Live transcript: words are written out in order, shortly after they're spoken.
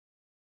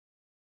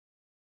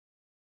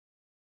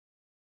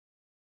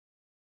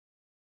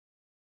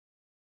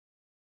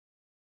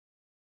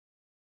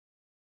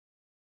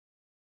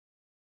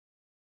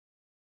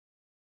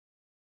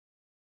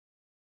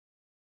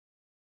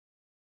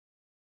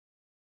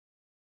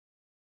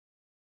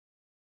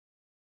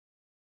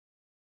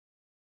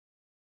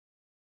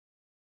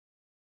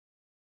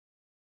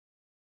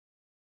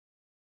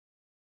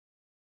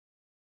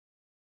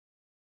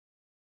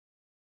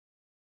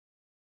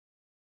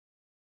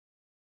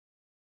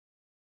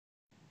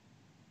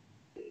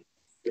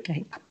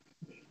Okay.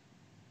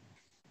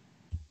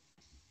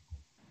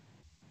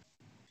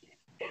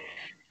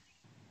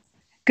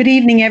 Good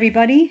evening,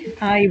 everybody.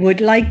 I would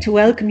like to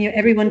welcome you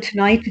everyone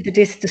tonight to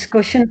this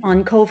discussion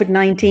on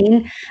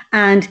COVID-19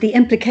 and the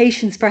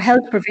implications for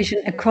health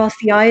provision across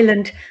the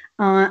island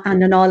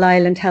and an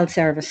all-island health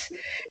service.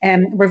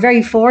 We're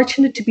very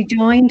fortunate to be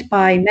joined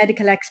by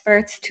medical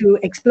experts to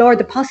explore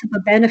the possible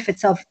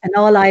benefits of an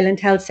all-island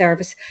health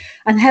service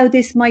and how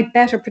this might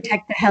better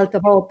protect the health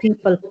of all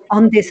people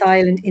on this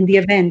island in the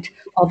event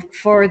of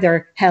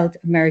further health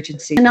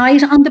emergencies.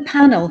 Tonight on the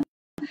panel,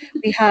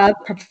 we have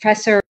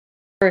Professor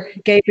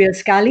Gabriel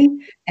Scally,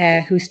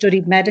 who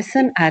studied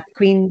medicine at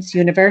Queen's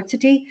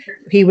University.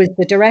 He was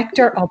the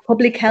Director of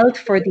Public Health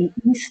for the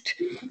East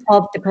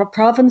of the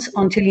province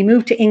until he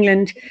moved to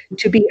England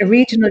to be a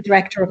Regional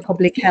Director of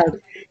Public Health.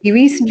 He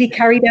recently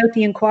carried out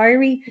the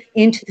inquiry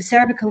into the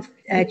cervical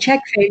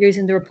check failures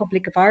in the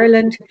Republic of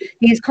Ireland.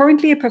 He is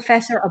currently a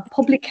Professor of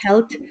Public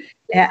Health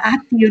at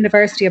the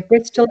University of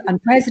Bristol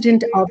and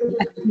President of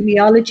the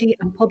Epidemiology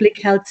and Public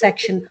Health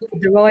section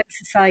of the Royal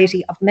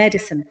Society of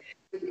Medicine.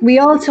 We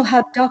also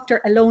have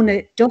Dr.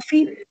 Illona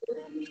Duffy.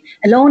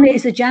 Illona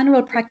is a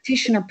general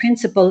practitioner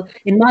principal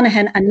in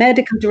Monaghan and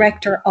medical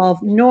director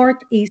of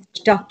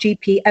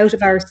Northeast.GP out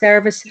of our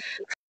service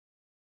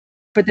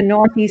for the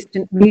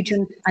Northeastern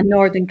region and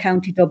Northern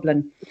County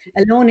Dublin.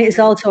 Illona is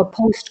also a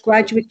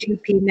postgraduate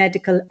GP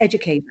medical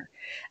educator.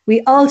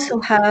 We also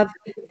have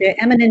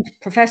the eminent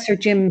Professor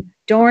Jim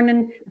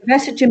Dornan.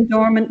 Professor Jim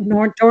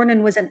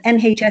Dornan was an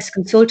NHS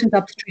consultant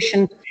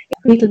obstetrician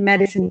in fetal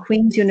medicine,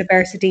 Queen's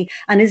University,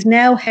 and is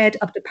now head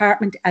of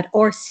department at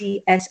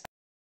RCSI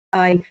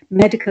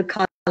Medical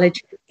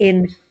College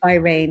in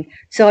Bahrain.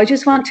 So I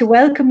just want to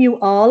welcome you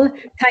all.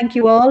 Thank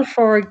you all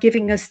for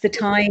giving us the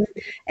time,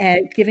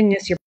 giving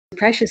us your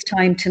precious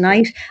time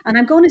tonight. And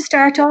I'm going to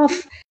start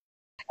off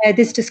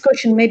this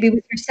discussion maybe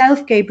with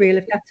yourself, Gabriel,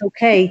 if that's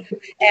okay.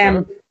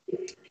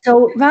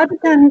 So rather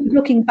than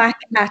looking back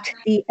at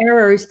the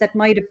errors that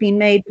might have been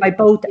made by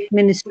both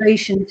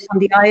administrations on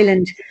the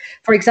island,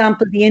 for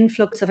example, the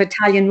influx of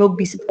Italian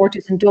rugby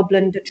supporters in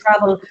Dublin, the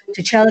travel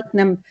to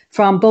Cheltenham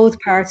from both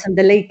parts and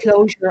the late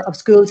closure of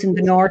schools in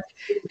the north,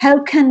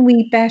 how can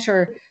we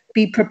better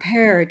be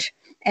prepared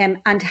and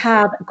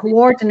have a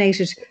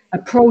coordinated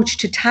approach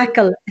to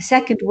tackle a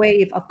second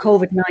wave of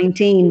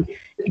COVID-19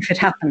 if it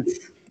happens?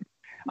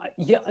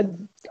 Yeah,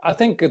 I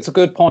think it's a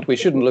good point. We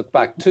shouldn't look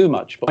back too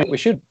much, but we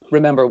should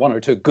remember one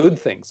or two good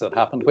things that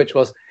happened, which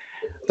was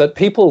that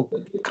people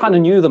kind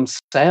of knew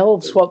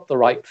themselves what the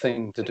right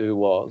thing to do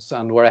was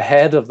and were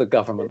ahead of the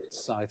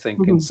governments, I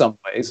think, in some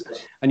ways.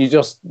 And you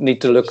just need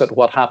to look at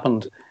what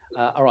happened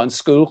around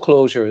school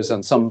closures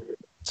and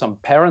some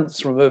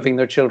parents removing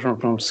their children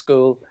from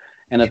school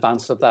in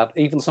advance of that,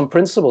 even some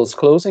principals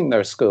closing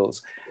their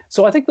schools.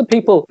 So I think the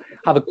people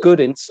have a good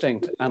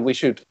instinct, and we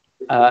should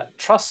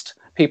trust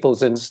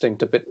people's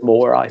instinct a bit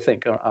more, I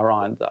think,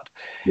 around that.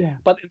 Yeah.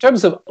 But in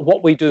terms of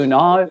what we do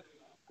now,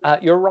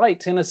 you're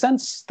right. In a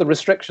sense, the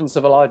restrictions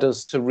have allowed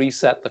us to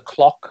reset the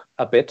clock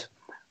a bit.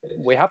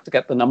 We have to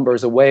get the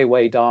numbers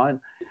way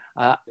down.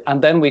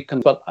 And then we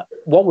can, but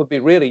what would be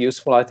really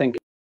useful, I think,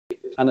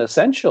 and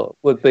essential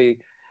would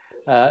be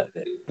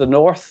the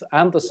North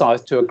and the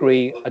South to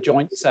agree a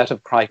joint set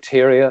of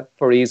criteria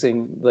for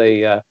easing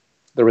the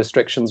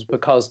restrictions,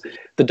 because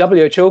the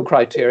WHO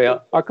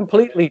criteria are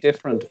completely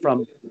different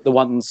from the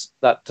ones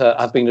that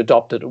have been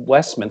adopted at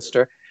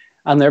Westminster,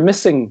 and they're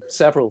missing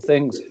several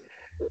things.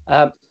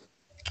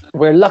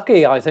 We're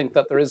lucky, I think,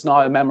 that there is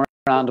now a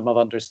memorandum of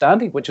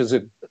understanding, which is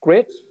a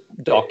great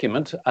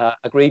document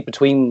agreed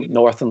between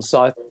North and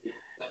South.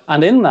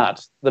 And in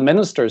that, the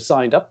ministers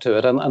signed up to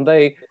it, and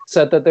they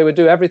said that they would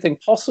do everything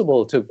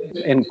possible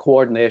in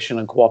coordination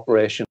and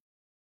cooperation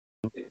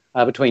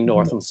between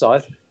North and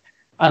South.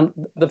 And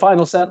the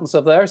final sentence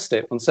of their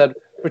statement said,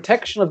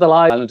 protection of the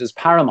island is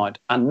paramount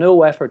and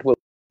no effort will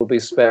be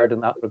spared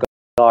in that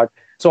regard.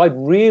 So I'd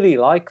really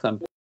like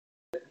them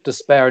to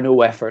spare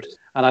no effort.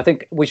 And I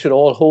think we should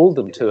all hold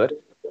them to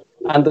it.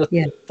 And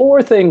the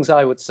four things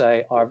I would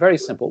say are very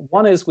simple.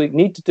 One is we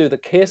need to do the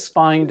case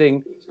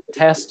finding,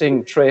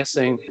 testing,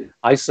 tracing,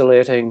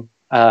 isolating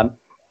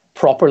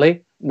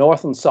properly,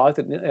 North and South.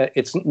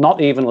 It's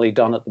not evenly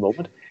done at the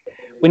moment.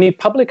 We need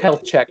public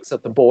health checks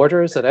at the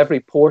borders, at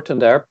every port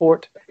and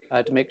airport,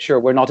 to make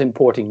sure we're not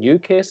importing new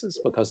cases,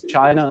 because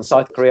China and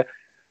South Korea,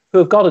 who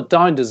have got it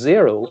down to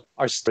zero,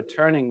 are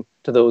returning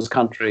to those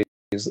countries,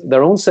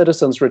 their own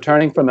citizens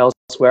returning from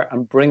elsewhere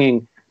and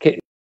bringing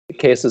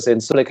cases in.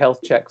 Public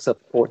health checks at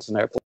the ports and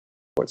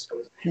airports.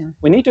 Yeah.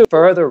 We need to do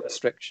further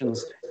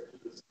restrictions.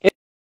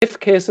 If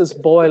cases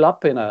boil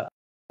up in a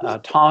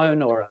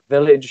town or a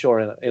village or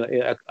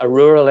in a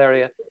rural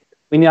area,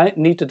 we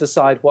need to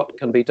decide what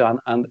can be done,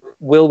 and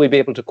will we be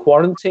able to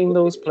quarantine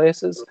those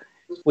places?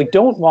 We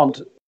don't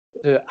want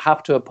to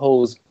have to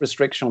impose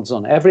restrictions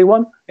on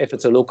everyone if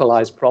it's a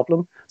localized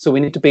problem. So we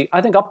need to be,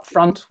 I think,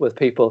 upfront with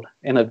people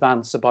in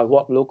advance about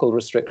what local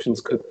restrictions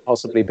could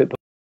possibly be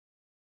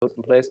put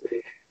in place.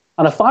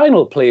 And a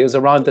final plea is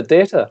around the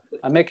data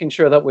and making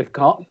sure that we've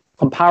got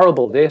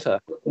comparable data,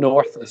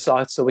 north and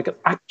south, so we can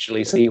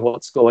actually see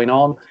what's going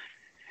on.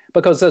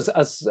 Because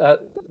as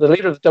the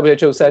leader of the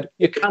WHO said,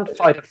 you can't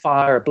fight a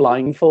fire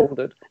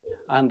blindfolded.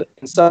 And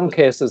in some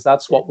cases,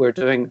 that's what we're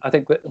doing. I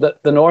think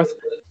that the North's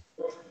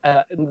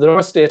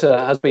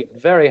data has been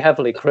very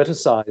heavily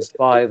criticised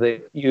by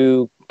the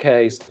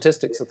UK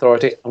Statistics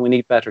Authority, and we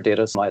need better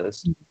data like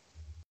this.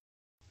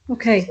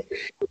 Okay,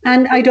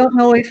 and I don't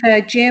know if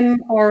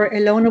Jim or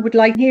Illona would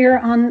like to hear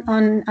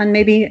on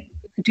maybe,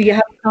 do you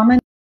have a comment?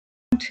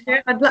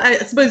 Yeah, I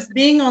suppose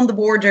being on the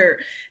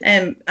border,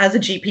 as a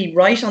GP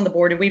right on the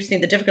border, we've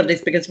seen the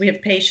difficulties because we have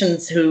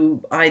patients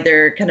who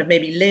either kind of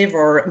maybe live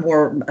or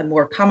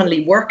more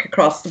commonly work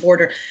across the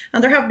border.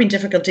 And there have been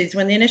difficulties.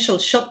 When the initial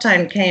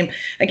shutdown came,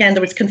 again,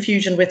 there was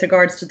confusion with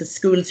regards to the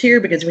schools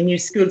here because we knew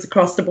schools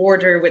across the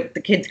border with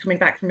the kids coming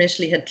back from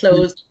Italy had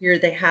closed. Here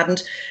they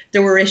hadn't.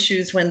 There were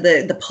issues when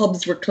the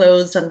pubs were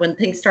closed and when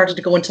things started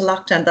to go into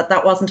lockdown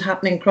that wasn't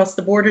happening across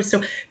the border.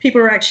 So people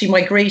were actually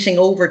migrating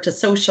over to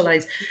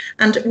socialise.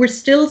 And we're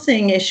still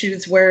seeing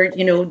issues where,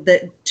 you know,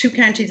 the two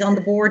counties on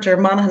the border,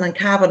 Monaghan and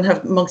Cavan,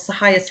 have amongst the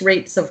highest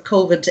rates of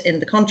COVID in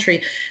the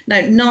country.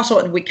 Now,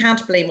 we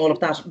can't blame all of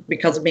that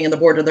because of being on the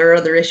border. There are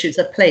other issues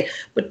at play,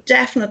 but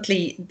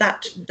definitely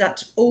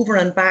that over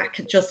and back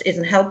just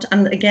isn't helped.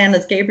 And again,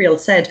 as Gabriel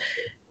said,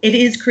 it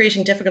is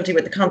creating difficulty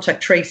with the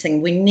contact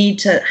tracing. We need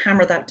to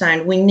hammer that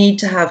down. We need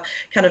to have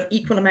kind of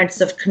equal amounts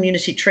of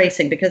community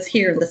tracing because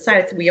here in the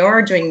south, we've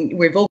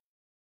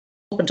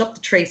opened up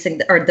the tracing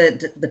or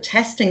the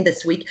testing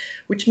this week,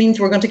 which means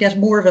we're going to get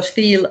more of a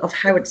feel of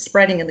how it's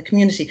spreading in the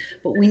community.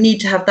 But we need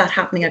to have that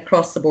happening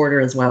across the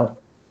border as well.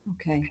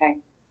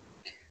 Okay.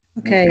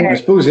 I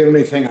suppose the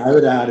only thing I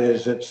would add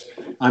is that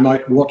I'm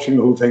out watching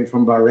the whole thing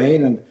from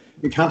Bahrain, and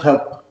you can't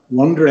help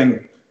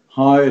wondering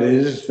how it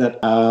is that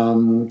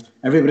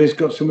everybody's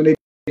got so many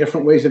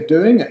different ways of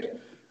doing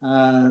it.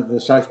 The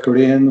South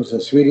Koreans,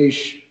 the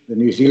Swedish, the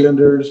New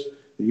Zealanders,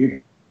 the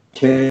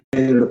UK,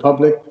 the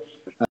Republic,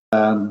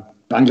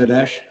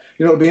 Bangladesh.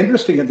 You know, it'll be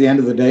interesting at the end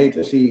of the day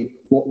to see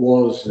what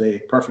was the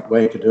perfect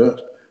way to do it.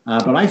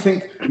 But I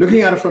think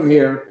looking at it from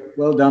here,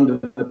 well done to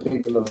the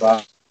people of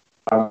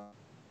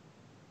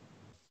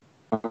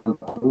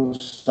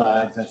both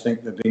sides. I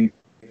think the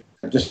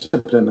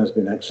discipline has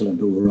been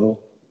excellent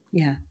overall.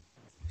 Yeah.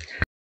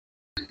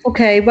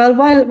 Okay. Well,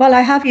 while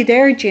I have you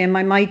there, Jim,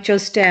 I might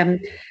just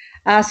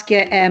ask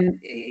you: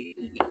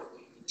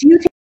 do you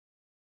think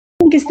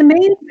is the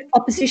main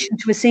opposition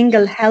to a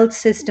single health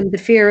system the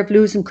fear of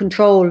losing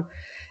control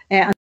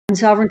and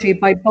sovereignty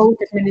by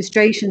both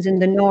administrations in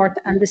the north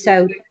and the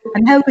south?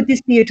 And how could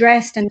this be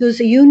addressed? And does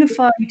a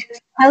unified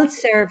health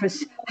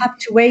service have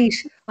to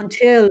wait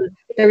until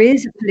there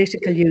is a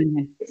political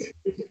union?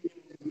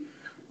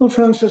 Well,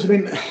 Francis, I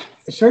mean,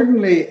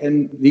 certainly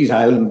in these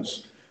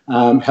islands,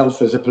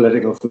 health is a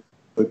political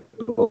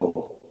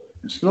football.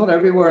 It's not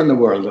everywhere in the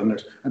world, and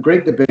there's a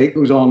great debate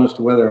goes on as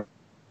to whether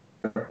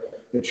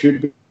it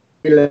should be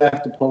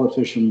left to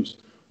politicians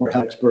or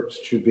health experts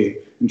should be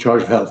in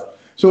charge of health.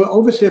 So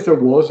obviously if there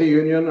was a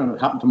union and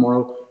it happened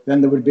tomorrow,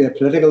 then there would be a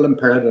political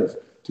imperative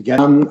to get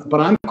on.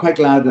 But I'm quite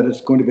glad that it's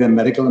going to be a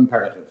medical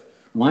imperative.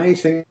 And I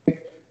think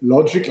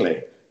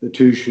logically the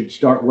two should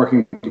start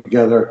working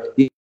together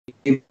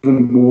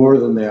even more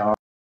than they are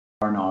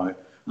now,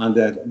 and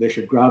that they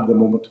should grab the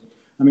moment.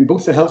 I mean,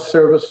 both the health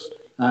service,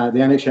 the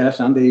NHS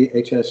and the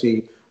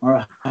HSE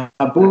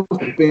have both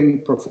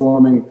been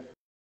performing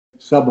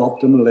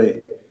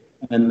suboptimally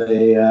in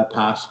the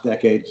past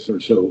decades or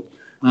so.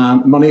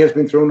 Money has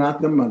been thrown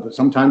at them, and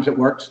sometimes it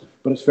works,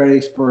 but it's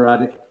very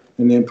sporadic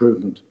in the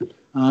improvement.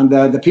 And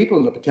the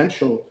people, the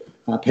potential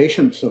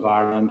patients of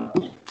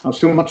Ireland, have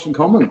so much in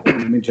common. I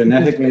mean,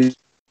 genetically,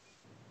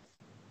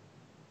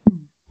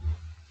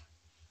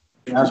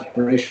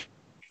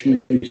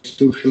 aspirationally,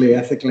 socially,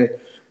 ethically,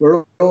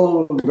 we're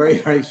all very,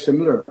 very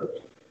similar.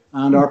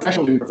 And our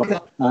professional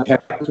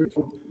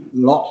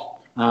lot.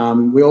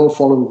 We all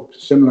follow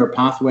similar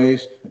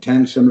pathways,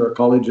 attend similar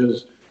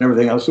colleges, and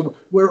everything else. So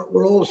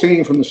we're all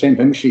singing from the same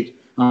hymn sheet,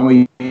 and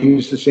we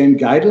use the same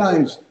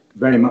guidelines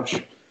very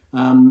much.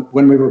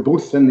 When we were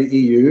both in the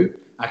EU,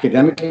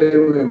 academically,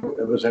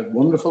 it was a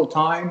wonderful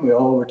time. We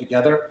all were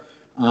together,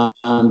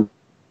 and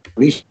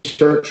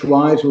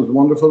research-wise, it was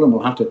wonderful, and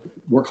we'll have to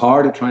work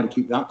hard at trying to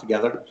keep that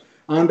together.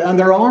 And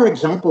there are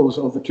examples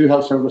of the two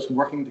health services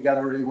working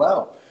together really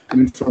well. I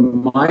mean,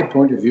 from my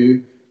point of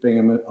view, being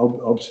an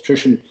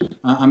obstetrician,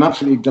 I'm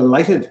absolutely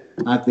delighted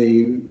at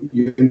the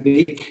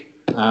unique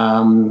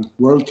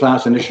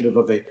world-class initiative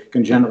of the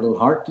congenital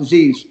heart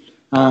disease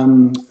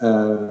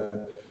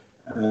that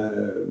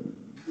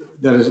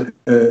is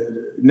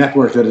a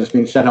network that has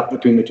been set up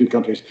between the two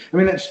countries. I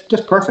mean, it's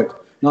just perfect.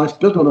 Now, it's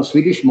built on a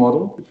Swedish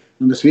model,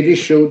 and the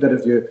Swedish showed that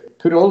if you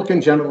put all the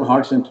congenital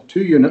hearts into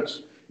 2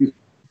 units, you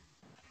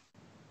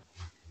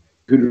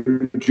could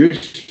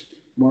reduce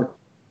mortality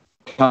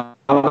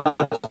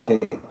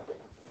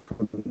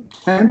from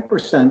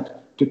 10%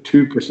 to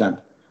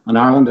 2%, and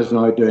Ireland is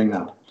now doing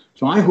that.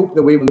 So I hope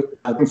that we will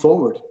move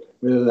forward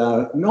with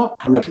not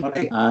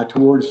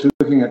towards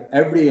looking at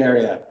every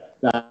area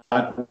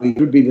that we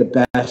should be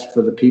the best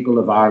for the people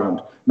of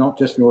Ireland, not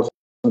just North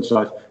and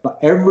South, but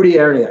every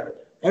area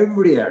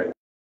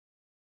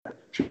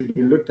should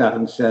be looked at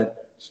and said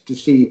to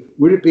see,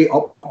 would it be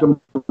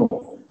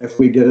optimal if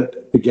we did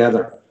it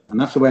together? And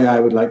that's the way I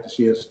would like to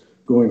see us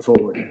going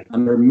forward.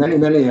 And there are many,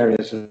 many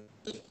areas,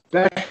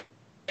 especially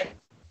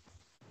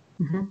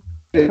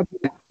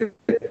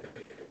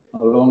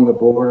along the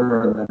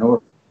border in the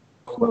north.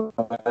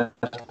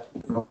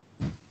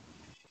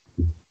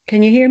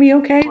 Can you hear me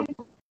okay?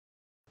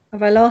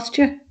 Have I lost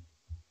you?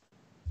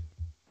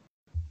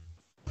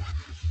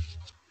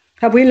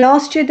 Have we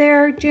lost you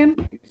there, Jim?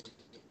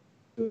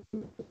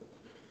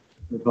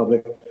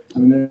 Republic. I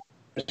mean,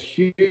 there's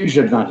huge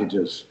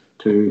advantages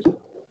to.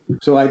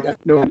 So I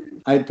don't.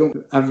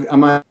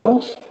 Am I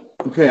lost?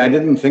 Okay, I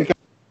didn't think.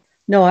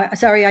 No,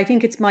 sorry. I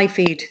think it's my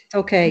feed.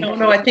 Okay.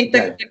 No. I think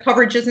the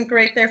coverage isn't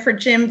great there for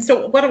Jim.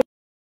 So what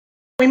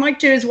we might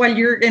do is, while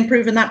you're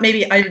improving that,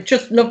 maybe I'd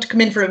just love to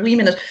come in for a wee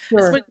minute. Sure.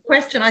 I suppose the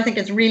question I think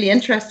is really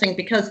interesting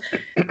because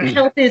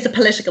health is a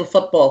political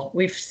football.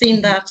 We've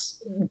seen that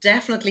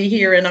definitely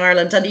here in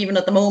Ireland, and even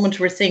at the moment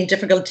we're seeing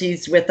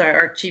difficulties with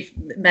our chief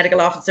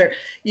medical officer,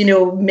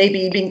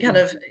 maybe being kind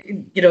of,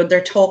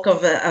 their talk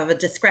of a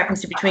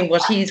discrepancy between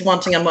what he's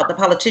wanting and what the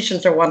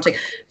politicians are wanting.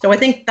 So I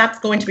think that's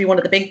going to be one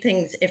of the big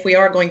things. If we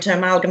are going to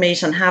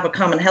amalgamate and have a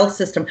common health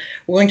system,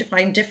 we're going to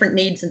find different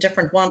needs and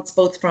different wants,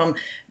 both from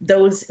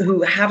those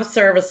who have a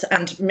service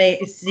and may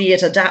see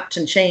it adapt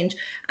and change,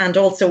 and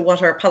also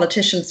what our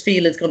politicians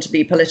feel is going to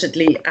be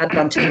politically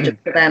advantageous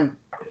for them.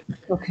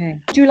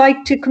 Okay. Would you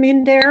like to come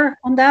in there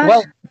on that?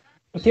 Well,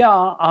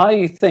 yeah,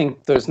 I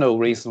think there's no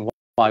reason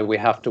why we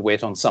have to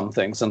wait on some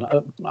things, and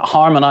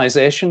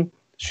harmonisation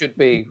should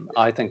be,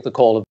 I think, the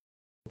call of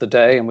the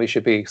day, and we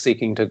should be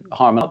seeking to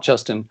harmonise not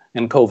just in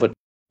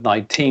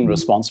COVID-19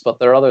 response, but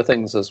there are other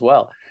things as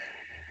well.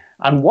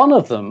 And one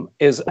of them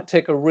is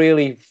take a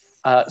really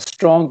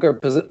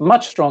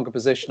much stronger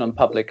position on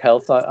public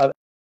health. I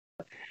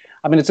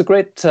mean, it's a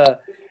great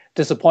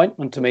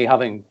disappointment to me,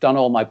 having done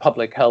all my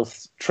public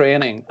health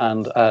training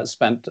and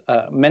spent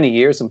many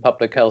years in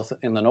public health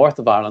in the north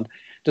of Ireland,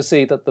 to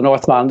see that the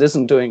North of Ireland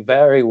isn't doing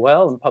very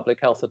well in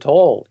public health at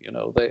all.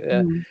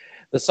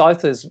 The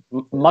south is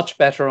much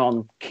better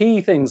on key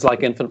things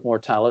like infant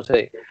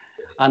mortality,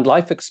 and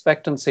life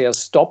expectancy has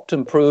stopped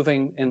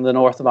improving in the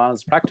north of Ireland.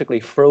 It's practically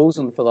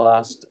frozen for the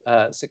last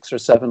 6 or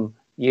 7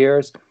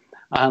 years.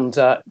 And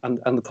the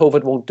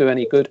COVID won't do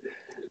any good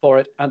for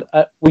it. And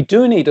we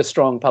do need a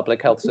strong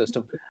public health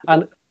system.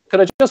 And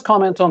could I just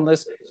comment on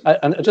this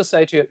and just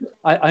say to you,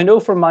 I know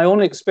from my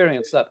own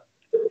experience that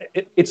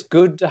it's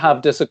good to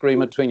have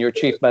disagreement between your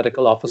chief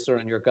medical officer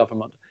and your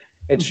government.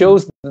 It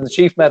shows that the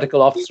chief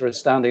medical officer is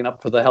standing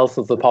up for the health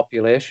of the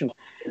population.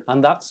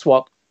 And that's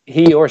what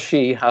he or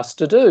she has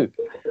to do.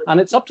 And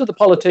it's up to the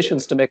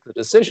politicians to make the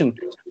decision.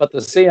 But the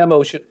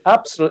CMO should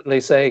absolutely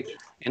say,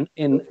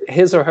 in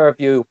his or her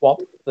view, what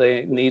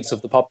the needs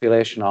of the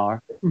population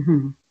are.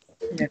 Mm-hmm.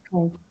 Yeah,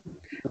 cool.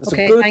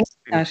 Okay, thanks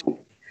for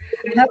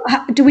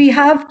that. Do we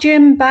have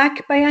Jim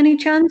back by any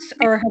chance,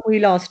 or have we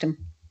lost him?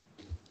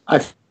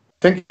 I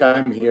think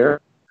I'm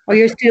here. Oh,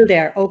 you're still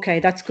there. Okay,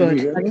 that's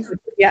good.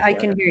 Yeah, I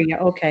can hear you.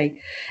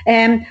 Okay.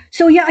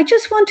 So yeah, I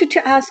just wanted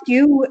to ask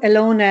you,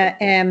 Illona,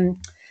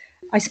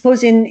 I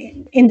suppose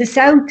in the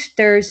south,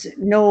 there's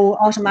no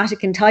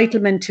automatic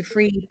entitlement to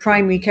free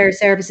primary care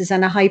services,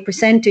 and a high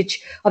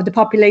percentage of the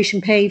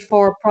population pay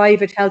for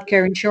private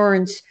healthcare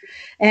insurance.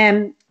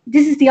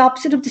 This is the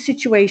opposite of the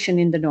situation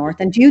in the north.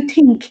 And do you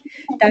think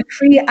that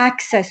free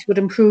access would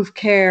improve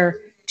care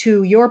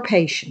to your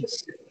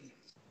patients?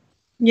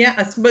 Yeah,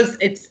 I suppose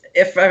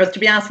if I was to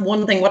be asked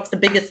one thing, what's the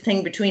biggest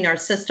thing between our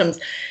systems?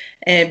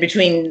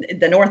 Between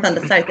the north and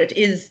the south, it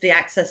is the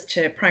access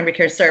to primary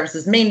care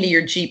services, mainly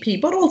your GP,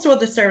 but also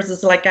other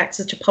services like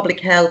access to public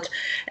health,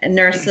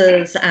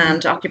 nurses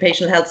and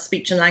occupational health,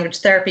 speech and language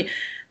therapy.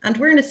 And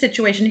we're in a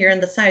situation here in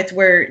the south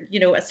where,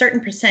 a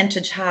certain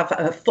percentage have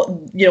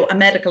a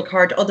medical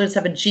card, others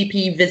have a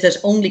GP visit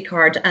only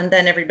card, and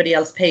then everybody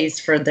else pays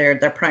for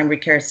their primary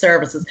care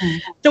services.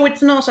 Mm-hmm. So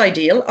it's not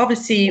ideal.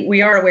 Obviously,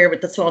 we are aware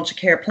with the Sláinte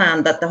Care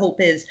plan that the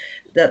hope is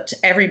that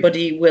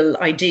everybody will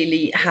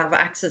ideally have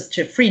access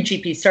to free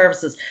GP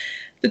services.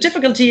 The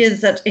difficulty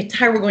is that it's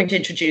how we're going to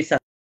introduce that,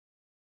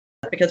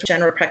 because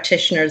general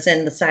practitioners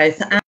in the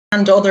south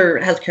and other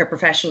healthcare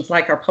professionals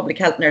like our public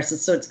health nurses.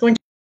 So it's going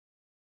to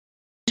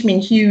mean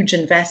huge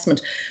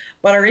investment.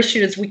 But our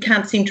issue is we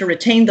can't seem to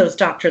retain those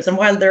doctors. And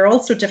while there are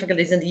also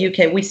difficulties in the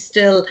UK, we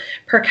still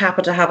per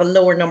capita have a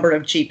lower number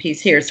of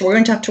GPs here. So we're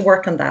going to have to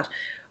work on that.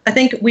 I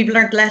think we've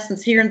learned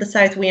lessons here in the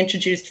south. We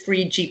introduced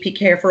free GP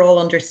care for all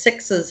under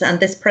sixes, and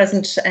this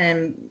present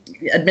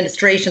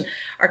administration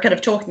are kind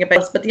of talking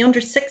about this. But the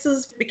under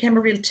sixes became a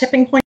real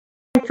tipping point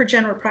for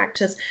general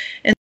practice,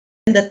 in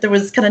that there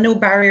was kind of no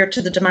barrier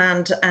to the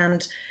demand,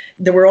 and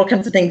there were all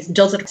kinds of things.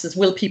 Does it?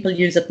 Will people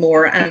use it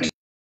more? And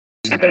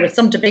there was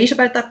some debate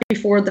about that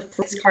before the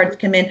first cards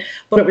came in,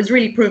 but it was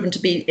really proven to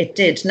be it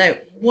did. Now,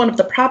 one of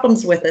the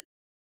problems with it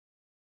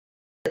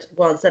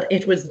was that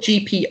it was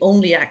GP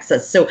only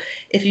access. So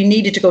if you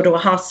needed to go to a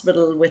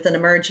hospital with an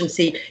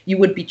emergency, you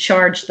would be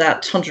charged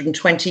that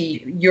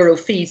 €120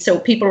 fee. So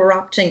people were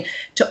opting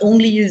to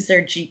only use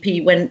their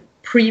GP when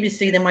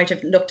previously they might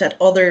have looked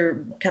at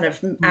other kind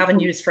of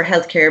avenues for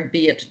healthcare,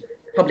 be it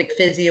public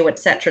physio,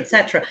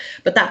 etc.,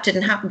 but that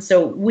didn't happen.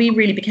 So we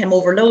really became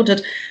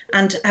overloaded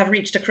and have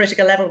reached a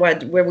critical level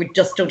where we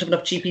just don't have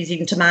enough GPs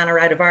even to man or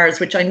out of hours,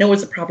 which I know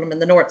is a problem in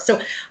the north.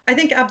 So I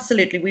think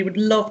absolutely we would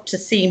love to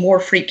see more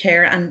free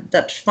care, and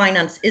that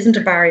finance isn't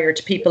a barrier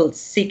to people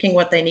seeking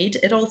what they need.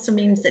 It also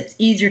means that it's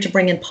easier to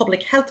bring in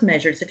public health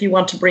measures if you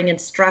want to bring in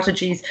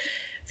strategies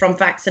from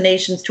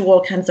vaccinations to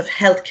all kinds of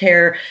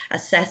healthcare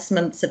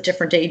assessments at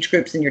different age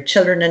groups in your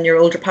children and your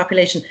older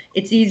population.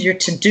 It's easier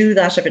to do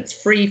that if it's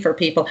free for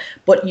people,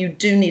 but you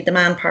do need the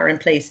manpower in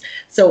place.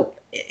 So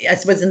I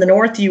suppose in the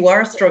north you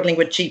are struggling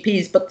with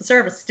GPs, but the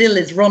service still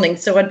is running.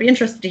 So I'd be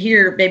interested to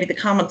hear maybe the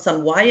comments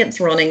on why it's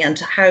running and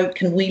how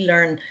can we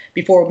learn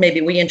before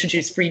maybe we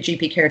introduce free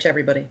GP care to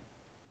everybody.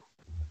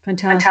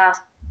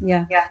 Fantastic.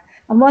 Yeah.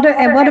 And what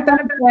about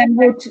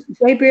would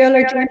Gabriel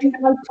or Jenny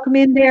like to come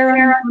in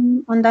there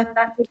on that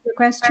particular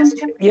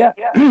question? Yeah,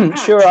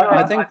 sure.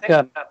 I think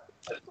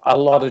a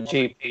lot of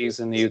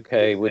GPs in the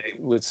UK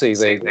would see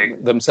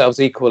themselves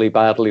equally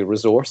badly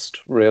resourced,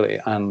 really,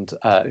 and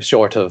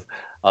short of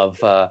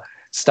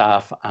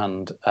staff,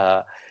 and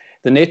the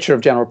nature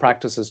of general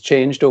practice has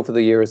changed over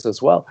the years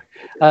as well.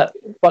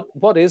 But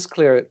what is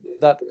clear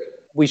that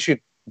we should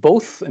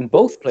in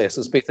both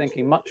places be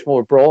thinking much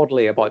more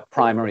broadly about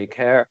primary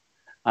care.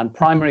 And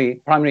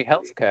primary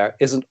health care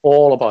isn't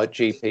all about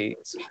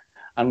GPs.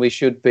 And we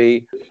should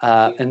be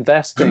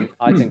investing,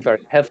 I think,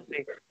 very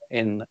heavily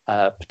in,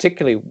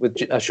 particularly with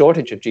a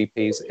shortage of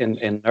GPs,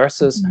 in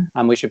nurses.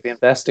 And we should be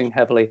investing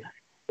heavily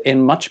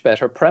in much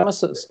better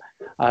premises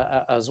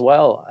as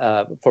well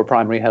for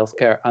primary health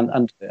care.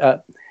 And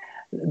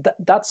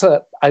that's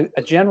a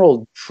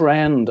general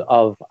trend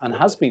of, and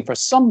has been for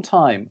some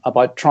time,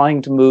 about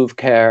trying to move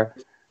care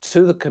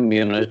to the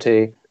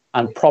community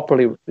and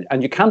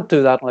you can't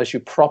do that unless you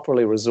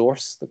properly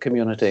resource the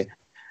community.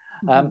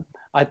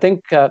 I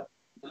think I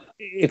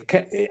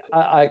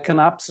can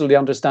absolutely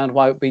understand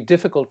why it would be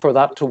difficult for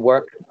that to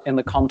work in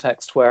the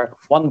context where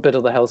one bit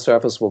of the health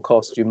service will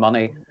cost you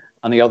money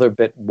and the other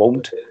bit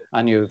won't,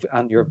 and you're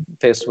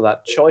faced with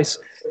that choice.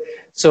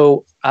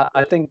 So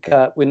I think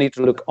we need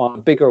to look on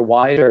a bigger,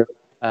 wider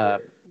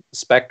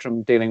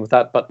spectrum dealing with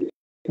that, but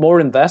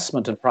more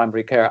investment in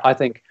primary care, I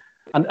think.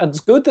 And it's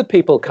good that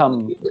people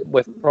come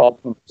with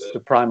problems to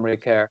primary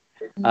care,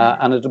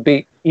 and it would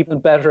be even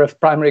better if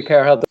primary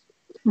care had.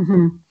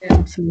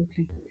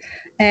 Absolutely.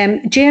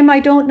 Jim,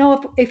 I don't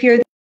know if you're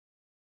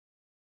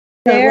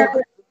there. Yeah,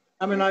 well,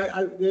 I mean,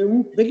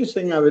 the biggest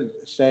thing I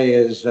would say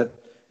is that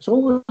it's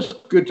always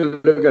good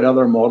to look at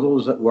other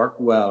models that work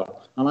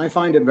well. And I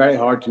find it very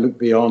hard to look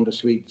beyond the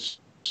Swedes.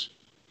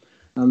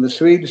 And the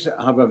Swedes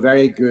have a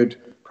very good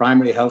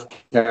primary health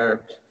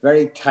care,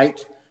 very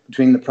tight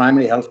between the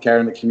primary health care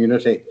and the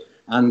community.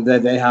 And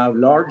they have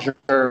larger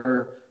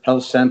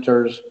health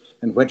centres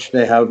in which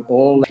they have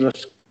all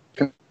this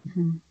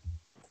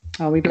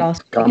we've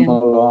lost come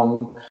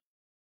along.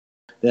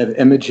 They have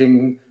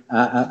imaging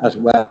as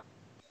well.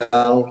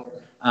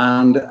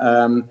 And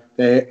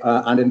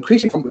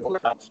increasing from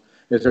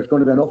is there's going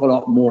to be an awful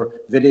lot more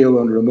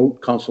video and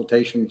remote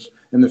consultations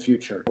in the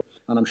future.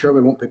 And I'm sure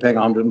we won't be paying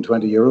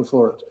 €120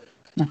 for it.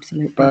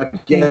 Absolutely.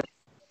 But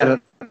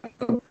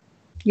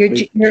your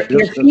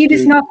feed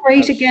is not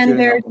great again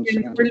there.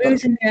 We're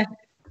losing you.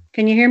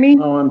 Can you hear me?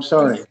 Oh, I'm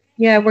sorry.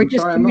 Yeah, we're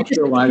just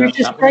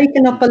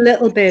breaking up a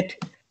little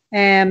bit.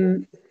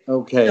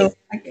 Okay. So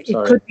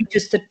it could be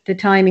just the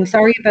timing.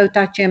 Sorry about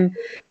that, Jim.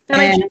 Can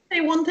I just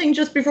say one thing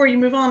just before you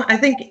move on? I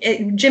think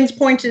Jim's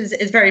point is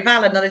very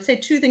valid. And I'd say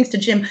two things to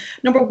Jim.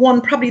 Number one,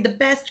 probably the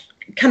best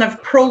kind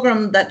of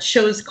program that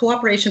shows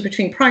cooperation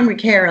between primary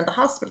care and the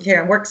hospital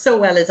care and works so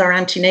well is our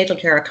antenatal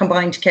care, our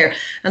combined care,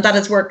 and that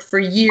has worked for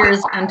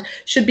years and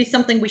should be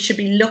something we should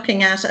be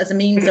looking at as a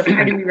means of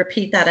how do we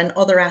repeat that in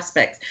other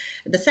aspects.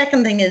 The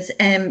second thing is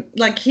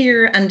like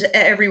here and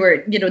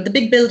everywhere, the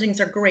big buildings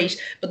are great,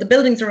 but the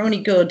buildings are only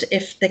good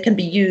if they can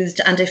be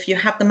used and if you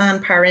have the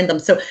manpower in them.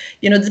 So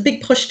there's a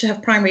big push to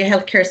have primary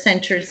healthcare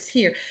centres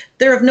here.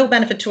 They're of no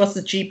benefit to us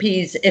as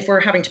GPs if we're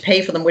having to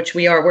pay for them, which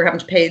we are. We're having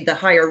to pay the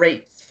higher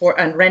rates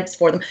and rents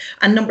for them.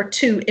 And number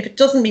two, if it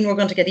doesn't mean we're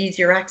going to get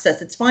easier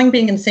access, it's fine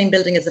being in the same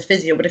building as a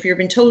physio, but if you're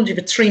being told you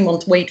have a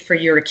 3-month wait for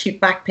your acute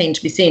back pain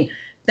to be seen,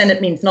 then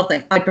it means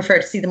nothing. I prefer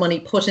to see the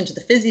money put into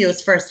the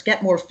physios first,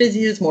 get more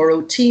physios, more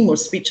OT, more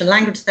speech and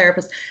language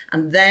therapists,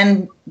 and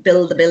then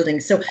build the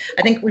building. So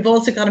I think we've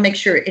also got to make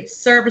sure it's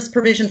service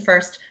provision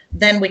first,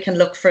 then we can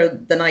look for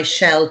the nice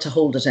shell to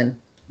hold it in.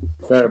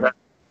 Fair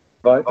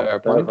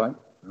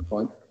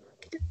point.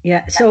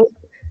 Yeah, so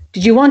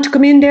did you want to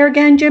come in there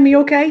again, Jim? You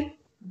okay?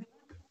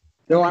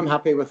 No, I'm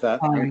happy with that.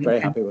 I'm very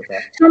happy with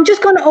that. So I'm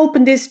just going to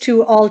open this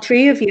to all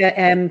three of you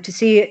to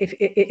see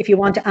if you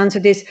want to answer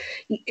this.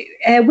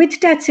 With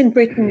deaths in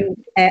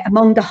Britain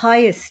among the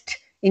highest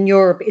in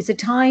Europe is a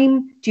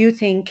time, do you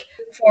think,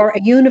 for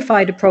a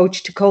unified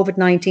approach to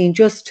COVID-19,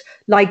 just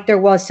like there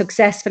was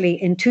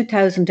successfully in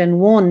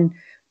 2001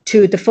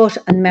 to the foot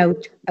and mouth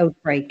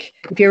outbreak?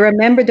 If you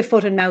remember the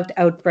foot and mouth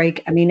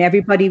outbreak, I mean,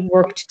 everybody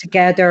worked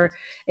together.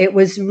 It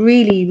was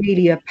really,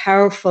 really a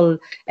powerful,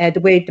 the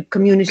way the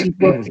communities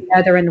worked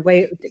together and the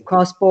way the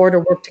cross-border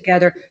worked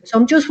together. So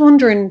I'm just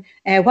wondering,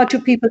 what do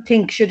people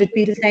think? Should it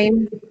be the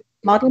same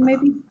model,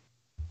 maybe?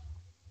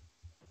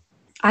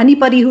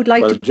 Anybody who'd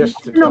like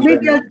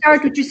maybe I'll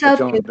start with yourself,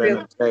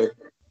 Gabriel.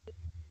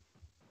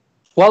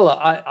 Well,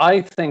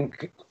 I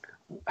think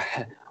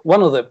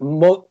one of the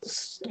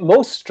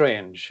most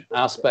strange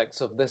aspects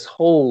of this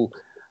whole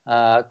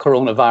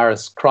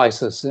coronavirus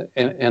crisis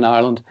in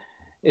Ireland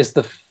is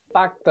the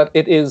fact that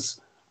it is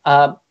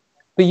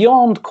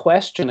beyond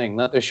questioning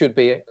that there should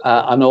be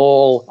an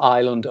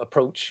all-island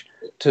approach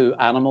to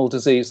animal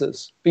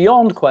diseases,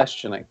 beyond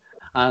questioning.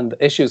 And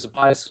issues of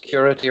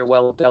biosecurity are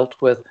well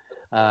dealt with.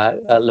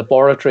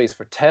 Laboratories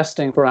for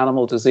testing for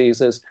animal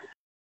diseases,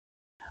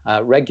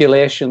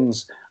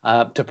 regulations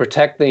to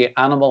protect the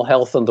animal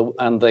health and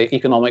the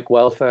economic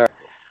welfare.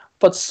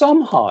 But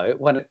somehow,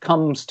 when it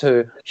comes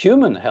to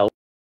human health,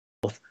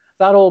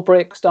 that all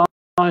breaks down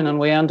and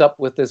we end up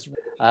with this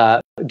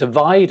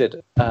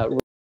divided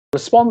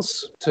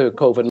response to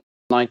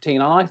COVID-19.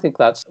 And I think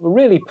that's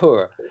really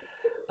poor.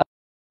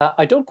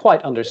 I don't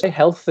quite understand.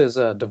 Health is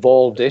a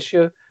devolved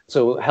issue,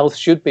 so health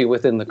should be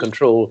within the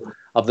control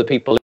of the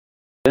people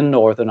in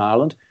Northern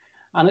Ireland,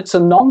 and it's a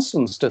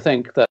nonsense to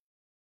think that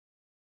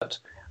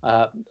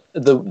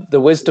the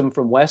wisdom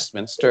from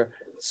Westminster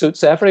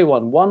suits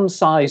everyone. One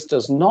size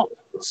does not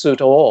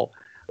suit all,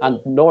 and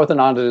Northern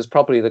Ireland is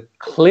probably the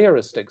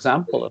clearest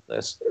example of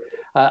this.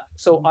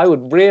 So I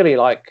would really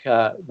like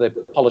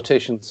the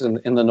politicians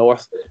in the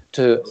North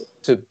to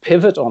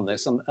pivot on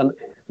this and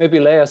maybe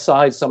lay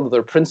aside some of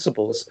their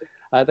principles.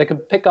 They can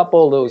pick up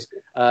all those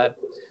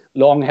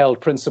long-held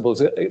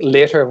principles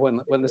later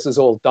when this is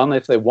all done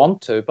if they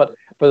want to. But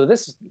for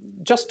this,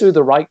 just do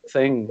the right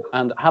thing,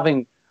 and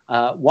having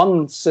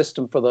one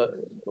system for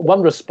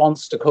one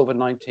response to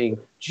COVID-19,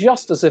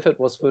 just as if it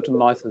was foot and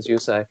mouth, as you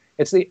say.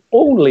 It's the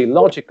only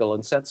logical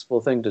and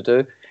sensible thing to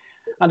do.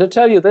 And to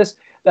tell you this,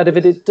 that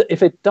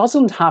if it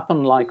doesn't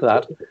happen like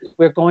that,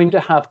 we're going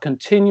to have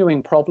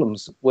continuing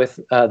problems with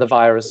the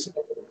virus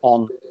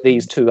on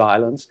these two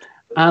islands,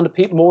 and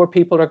more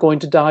people are going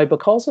to die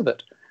because of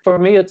it. For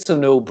me, it's a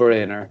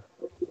no-brainer.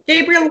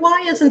 Gabriel,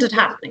 why isn't it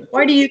happening?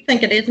 Why do you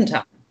think it isn't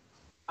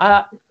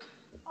happening?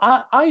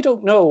 I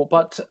don't know,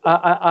 but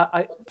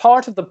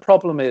part of the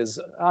problem is,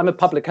 I'm a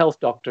public health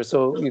doctor,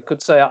 so you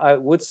could say, I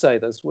would say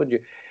this, wouldn't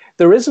you?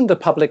 There isn't a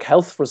public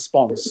health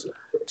response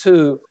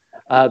to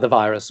the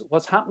virus.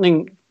 What's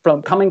happening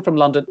coming from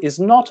London is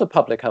not a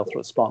public health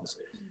response.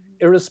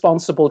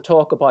 Irresponsible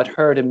talk about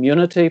herd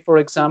immunity, for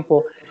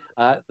example,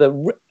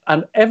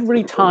 and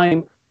every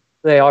time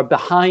they are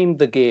behind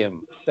the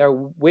game. They're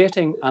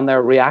waiting and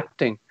they're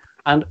reacting.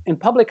 And in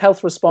public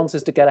health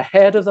responses, to get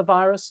ahead of the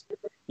virus,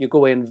 you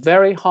go in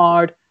very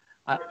hard,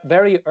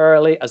 very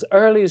early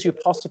as you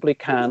possibly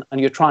can,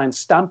 and you try and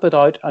stamp it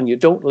out and you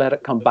don't let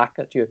it come back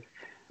at you.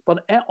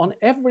 But on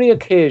every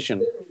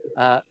occasion,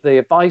 the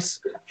advice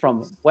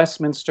from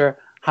Westminster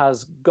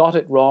has got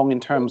it wrong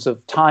in terms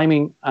of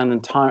timing and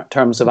in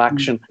terms of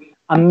action.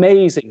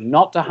 Amazing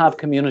not to have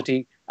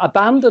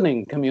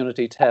abandoning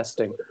community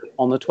testing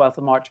on the 12th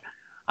of March.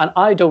 And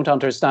I don't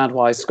understand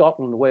why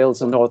Scotland,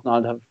 Wales and Northern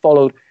Ireland have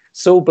followed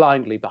so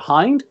blindly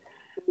behind.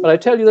 But I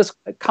tell you this,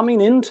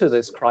 coming into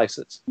this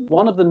crisis,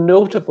 one of the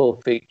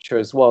notable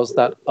features was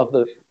that of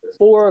the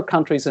 4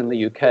 countries in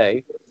the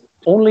UK,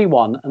 only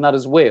one, and that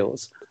is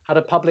Wales, had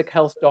a public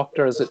health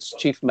doctor as its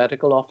chief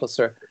medical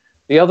officer.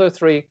 The other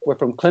 3 were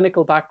from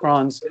clinical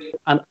backgrounds.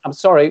 And I'm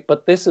sorry,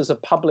 but this is a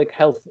public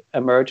health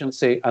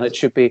emergency, and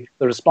the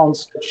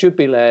response should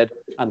be led,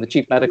 and the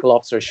chief medical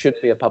officer should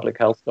be a public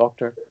health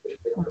doctor.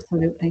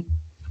 Absolutely.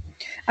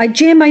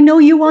 Jim, I know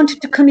you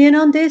wanted to come in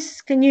on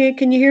this. Can you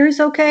hear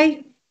us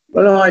okay?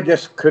 Well, no, I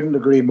just couldn't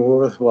agree more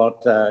with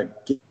what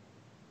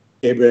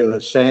Gabriel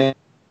is saying.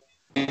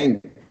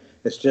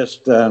 It's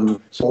just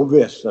it's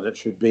obvious that it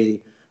should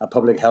be a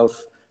public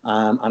health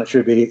and it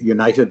should be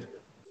united.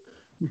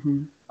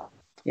 Mm-hmm.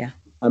 Yeah.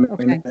 I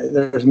mean,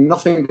 there's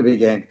nothing to be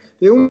gained.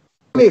 The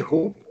only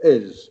hope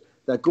is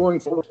that going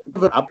forward,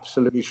 I'm not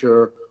absolutely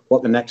sure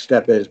what the next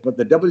step is, but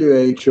the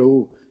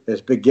WHO is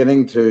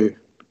beginning to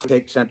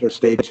take center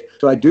stage.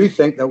 So I do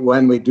think that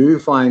when we do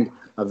find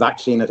a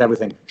vaccine at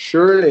everything,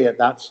 surely at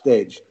that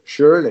stage,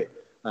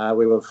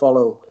 we will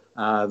follow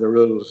the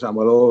rules and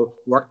we'll all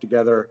work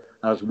together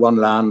as one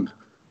land.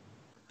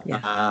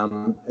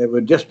 Yeah. It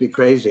would just be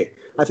crazy.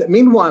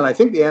 Meanwhile, I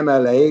think the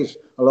MLAs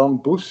along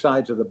both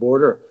sides of the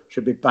border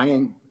should be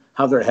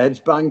have their heads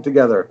banged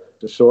together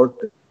to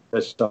sort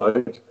this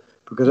out,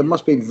 because it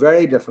must be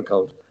very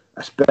difficult,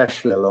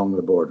 especially along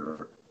the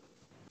border.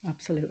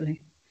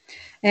 Absolutely.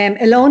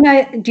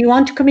 Illona, do you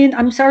want to come in?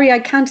 I'm sorry, I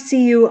can't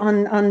see you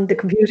on the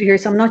computer here,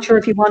 so I'm not sure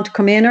if you want to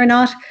come in or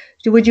not.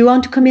 Would you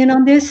want to come in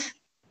on this?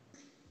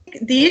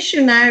 the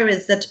issue now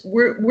is that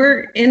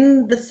we're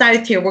in the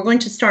south here. We're going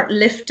to start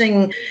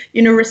lifting,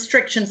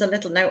 restrictions a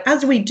little. Now,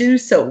 as we do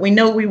so, we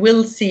know we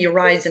will see a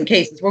rise in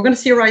cases. We're going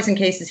to see a rise in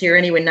cases here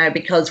anyway now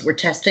because we're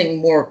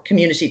testing more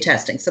community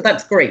testing. So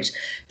that's great.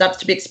 That's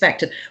to be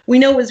expected. We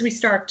know as we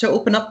start to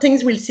open up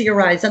things, we'll see a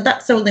rise, and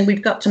that's something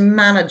we've got to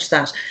manage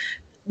that.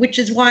 Which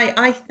is why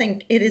I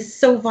think it is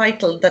so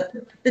vital that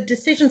the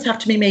decisions have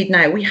to be made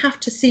now. We have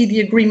to see the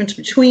agreement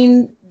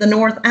between the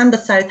North and the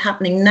South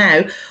happening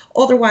now.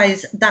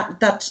 Otherwise,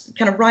 that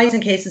kind of rise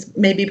in cases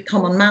may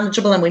become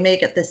unmanageable and we may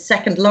get this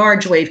second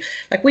large wave.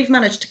 Like, we've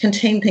managed to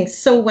contain things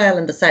so well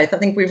in the South. I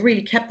think we've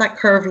really kept that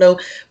curve low.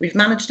 We've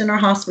managed in our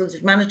hospitals,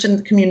 we've managed in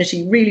the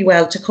community really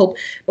well to cope,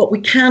 but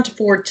we can't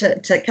afford to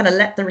kind of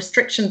let the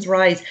restrictions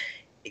rise,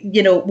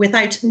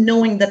 without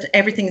knowing that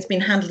everything's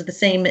been handled the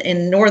same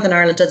in Northern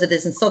Ireland as it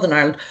is in Southern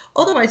Ireland.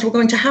 Otherwise, we're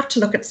going to have to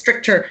look at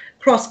stricter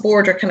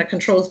cross-border kind of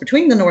controls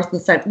between the North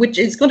and South, which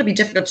is going to be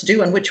difficult to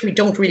do and which we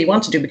don't really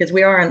want to do because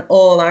we are an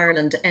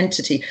all-Ireland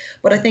entity.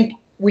 But I think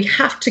we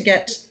have to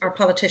get our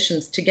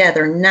politicians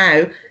together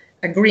now,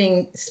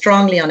 agreeing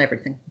strongly on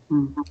everything.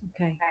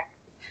 Okay.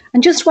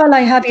 And just while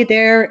I have you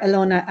there,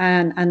 Illona,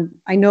 and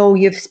I know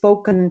you've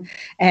spoken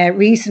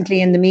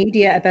recently in the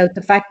media about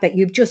the fact that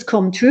you've just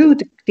come through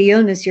the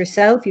illness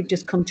yourself, you've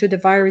just come through the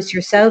virus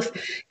yourself.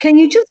 Can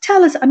you just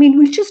tell us, I mean,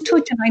 we'll just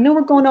touch on, I know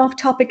we're going off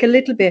topic a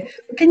little bit,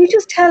 but can you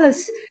just tell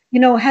us,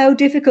 how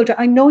difficult,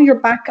 I know you're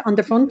back on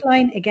the front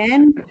line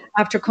again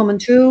after coming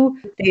through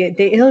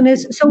the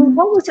illness. So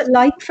what was it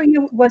like for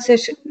you? Was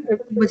it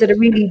a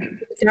really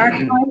dark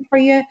time for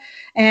you?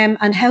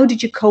 And how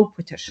did you cope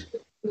with it?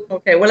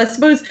 Okay, well, I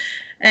suppose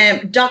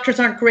doctors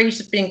aren't great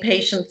at being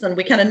patients, and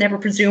we kind of never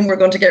presume we're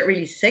going to get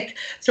really sick.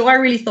 So I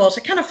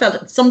kind of felt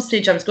at some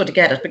stage I was going to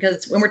get it,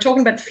 because when we're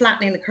talking about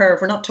flattening the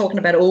curve, we're not talking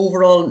about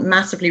overall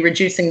massively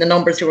reducing the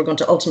numbers who are going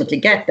to ultimately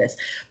get this.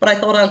 But I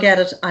thought, I'll get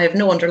it. I have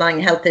no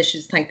underlying health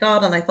issues, thank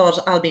God, and I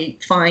thought I'll be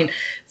fine.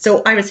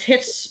 So I was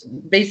hit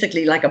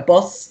basically like a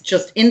bus,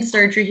 just in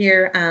surgery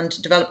here,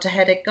 and developed a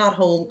headache, got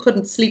home,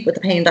 couldn't sleep with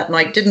the pain that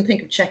night, didn't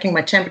think of checking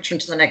my temperature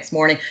until the next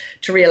morning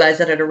to realise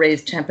that I had a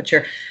raised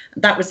temperature.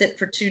 That was it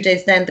for 2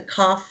 days. Then the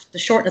cough, the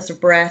shortness of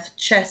breath,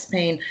 chest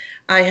pain.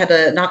 I had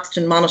an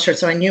oxygen monitor,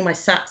 so I knew my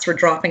SATs were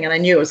dropping and I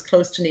knew I was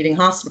close to needing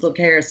hospital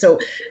care. So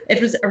it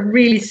was a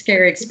really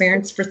scary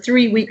experience. For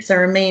 3 weeks, I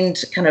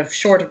remained kind of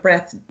short of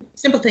breath.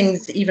 Simple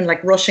things, even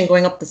like rushing,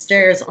 going up the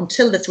stairs,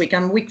 until this week.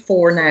 I'm week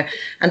 4 now,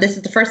 and this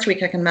is the first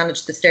week I can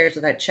manage the stairs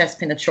without chest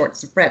pain and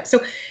shortness of breath.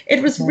 So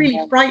it was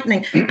really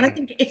frightening. And I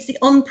think it's the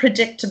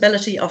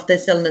unpredictability of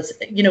this illness.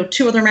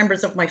 2 other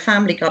members of my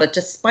family got it,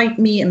 despite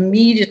me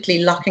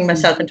immediately locking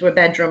myself into a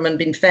bedroom and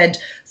being fed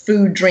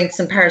food, drinks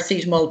and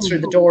paracetamol through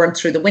the door and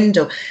through the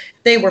window.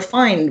 They were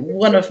fine.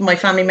 One of my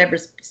family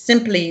members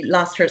simply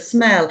lost her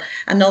smell.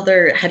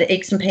 Another had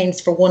aches and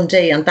pains for 1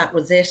 day, and that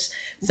was it.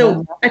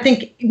 So I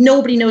think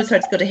nobody knows how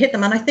it's going to hit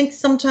them. And I think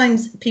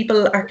sometimes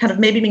people are kind of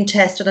maybe being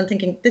tested and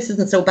thinking this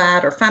isn't so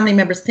bad, or family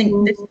members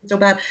think this isn't so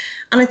bad.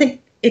 And I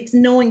think it's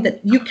knowing that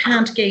you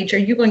can't gauge, are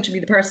you going to be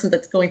the person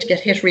that's going to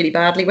get hit really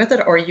badly with it,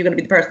 or are you going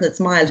to be the person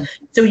that's mild?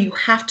 So you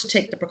have to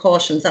take the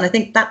precautions. And I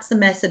think that's the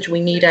message we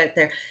need out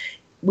there.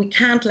 We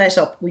can't let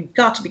up. We've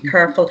got to be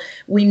careful.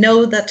 We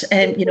know that,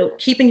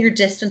 keeping your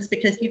distance,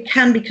 because you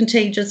can be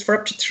contagious for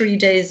up to 3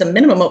 days, a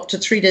minimum up to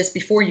 3 days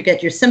before you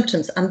get your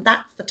symptoms. And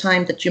that's the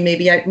time that you may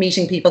be out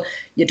meeting people.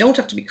 You don't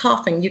have to be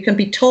coughing. You can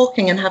be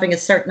talking and having a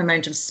certain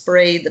amount of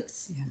spray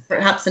that's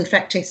perhaps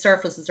infecting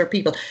surfaces or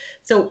people.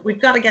 So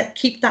we've got to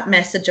keep that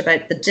message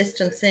about the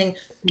distancing,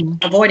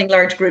 avoiding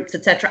large groups,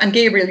 etc. And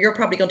Gabriel, you're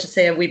probably going to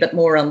say a wee bit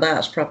more on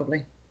that,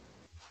 probably.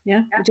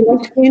 Yeah. Would you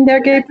like to be in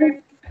there,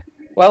 Gabriel?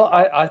 Well,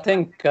 I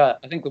think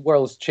the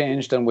world's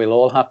changed, and we'll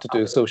all have to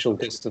do social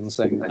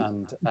distancing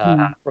and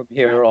from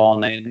here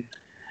on in.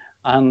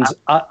 And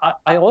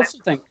I also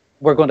think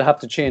we're going to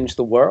have to change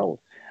the world,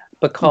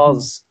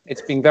 because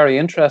it's been very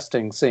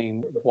interesting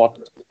seeing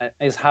what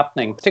is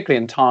happening,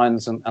 particularly in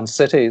towns and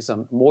cities,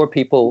 and more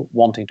people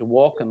wanting to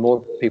walk and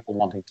more people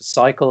wanting to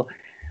cycle,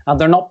 and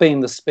there not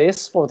being the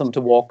space for them to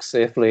walk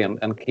safely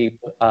and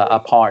keep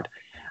apart.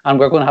 And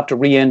we're going to have to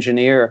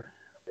re-engineer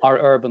our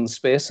urban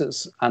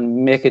spaces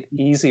and make it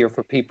easier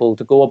for people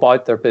to go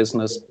about their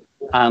business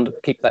and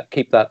keep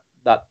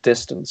that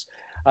distance.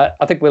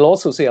 I think we'll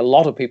also see a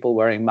lot of people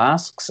wearing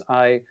masks.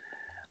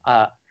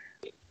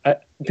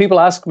 People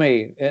ask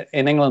me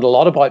in England a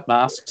lot about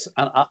masks,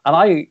 and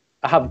I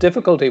have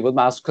difficulty with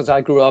masks because I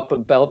grew up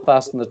in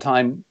Belfast in the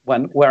time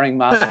when wearing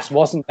masks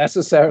wasn't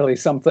necessarily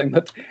something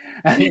that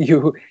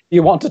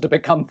you wanted to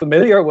become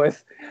familiar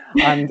with,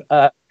 and.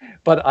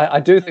 But I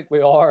do think we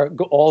are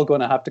all going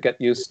to have to get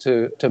used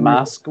to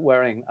mask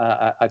wearing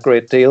a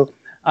great deal.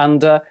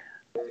 And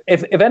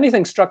if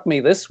anything struck me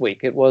this week,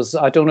 it was,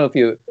 I don't know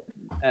if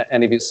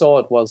any of you saw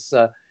it, was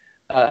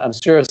I'm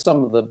sure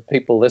some of the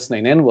people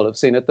listening in will have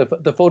seen it,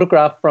 the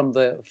photograph from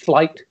the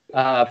flight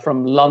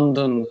from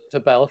London to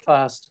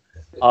Belfast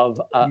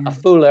of a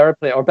full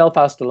airplane, or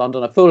Belfast to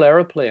London, a full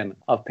airplane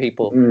of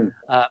people,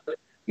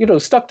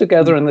 stuck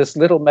together in this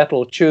little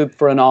metal tube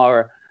for an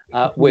hour,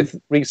 with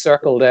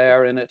recircled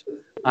air in it.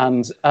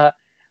 And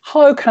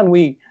how can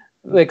we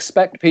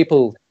expect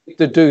people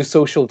to do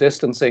social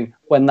distancing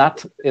when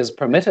that is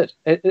permitted?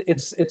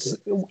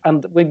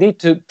 And we need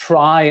to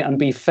try and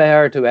be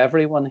fair to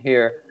everyone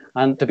here.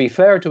 And to be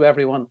fair to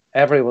everyone,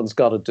 everyone's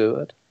got to do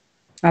it.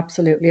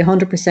 Absolutely,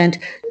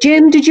 100%.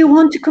 Jim, did you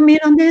want to come in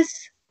on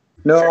this?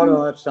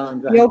 No, that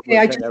sounds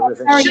okay.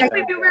 Should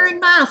we be wearing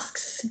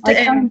masks,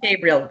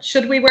 Gabriel?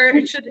 Should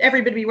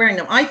everybody be wearing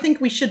them? I think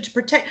we should to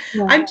protect.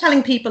 Yeah. I'm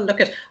telling people, look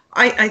at.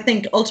 I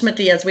think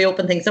ultimately, as we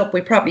open things up,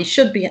 we probably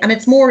should be, and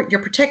it's more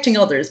you're protecting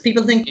others.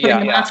 People think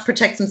putting a mask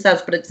protects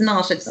themselves, but it's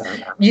not. It's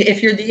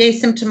if you're the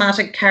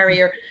asymptomatic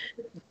carrier.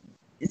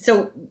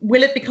 So,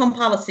 will it become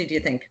policy? Do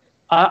you think?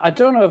 I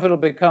don't know if it'll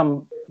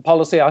become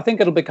policy. I think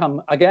it'll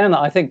become again.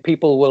 I think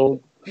people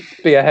will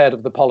be ahead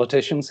of the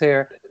politicians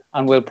here.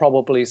 And we'll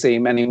probably see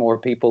many more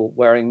people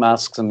wearing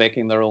masks and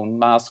making their own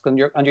masks. And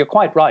you're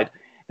quite right.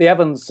 The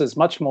evidence is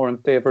much more in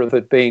favour of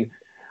it being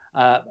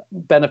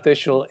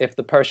beneficial if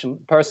the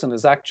person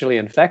is actually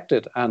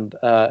infected and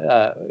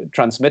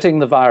transmitting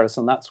the virus,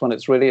 and that's when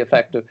it's really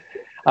effective.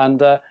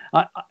 And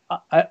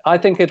I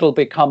think it'll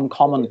become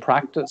common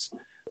practice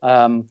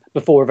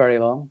before very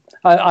long.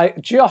 I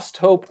just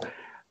hope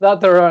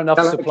that there are enough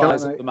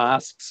supplies of the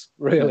masks.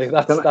 Really,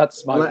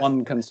 that's my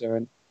one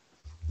concern.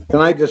 Can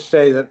I just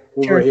say that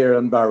over here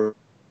in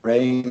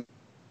Bahrain,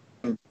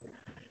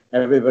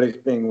 everybody's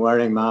been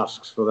wearing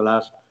masks for the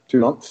last 2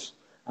 months,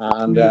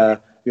 and I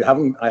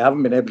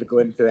haven't been able to go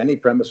into any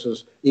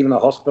premises, even a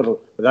hospital,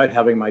 without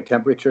having my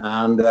temperature.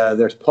 And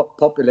there's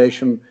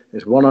population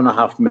is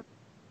 1.5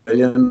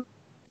 million.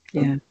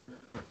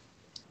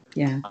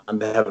 Yeah. And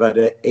they have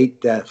had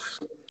 8 deaths.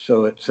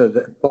 So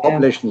the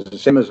population is the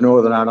same as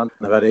Northern Ireland.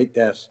 They've had 8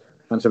 deaths,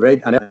 and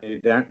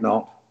they're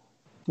not.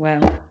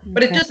 Well,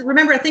 but it just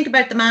remember, I think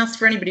about the masks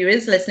for anybody who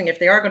is listening. If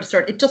they are going to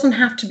start, it doesn't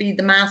have to be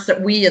the masks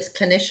that we as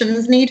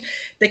clinicians need.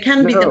 They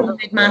can be the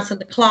homemade masks and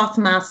the cloth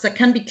masks that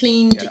can be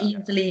cleaned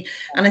easily.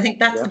 And I think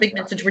that's the big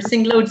message. We're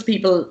seeing loads of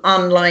people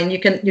online. You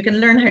can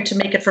learn how to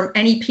make it from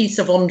any piece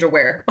of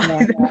underwear.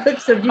 Or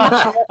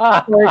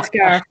a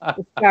scarf.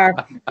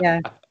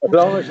 Yeah. As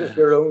long as it's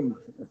your own.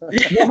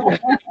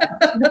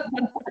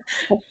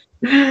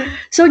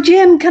 So,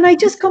 Jim, can I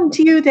just come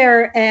to you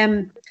there?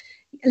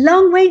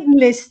 Long waiting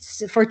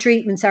lists for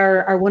treatments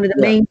are one of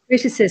the main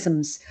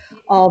criticisms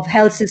of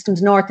health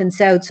systems north and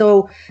south.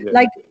 So,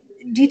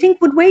 do you think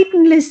would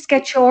waiting lists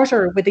get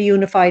shorter with a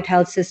unified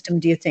health system,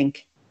 do you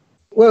think?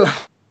 Well,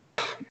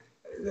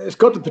 it's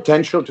got the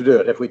potential to do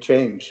it if we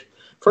change.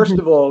 First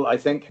of all, I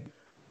think,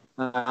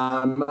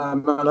 and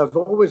I've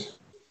always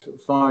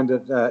found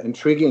it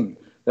intriguing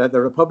that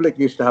the Republic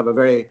used to have a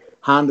very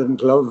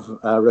hand-in-glove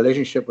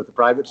relationship with the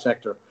private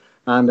sector.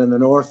 And in the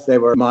north, they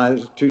were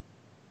miles, 2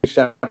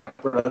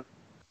 separate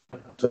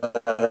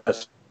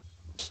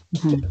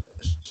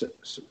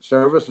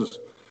services.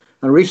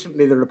 And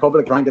recently the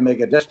Republic trying to make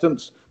a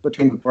distance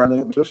between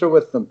them, closer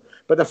with them.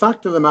 But the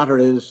fact of the matter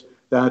is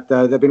that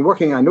they've been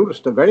working. I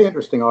noticed a very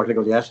interesting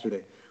article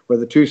yesterday where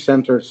the two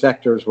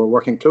sectors were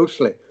working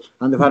closely,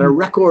 and they've had a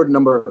record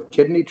number of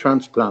kidney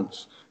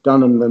transplants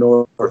done in the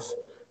north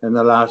in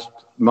the last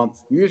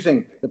month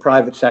using the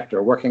private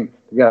sector working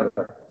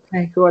together.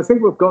 Okay. So I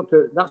think we've got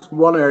to. That's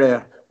one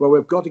area where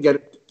we've got to get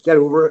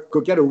over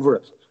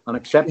it and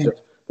accept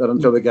it. That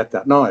until we get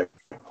that. Now,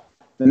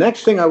 the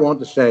next thing I want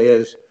to say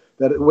is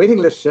that a waiting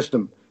list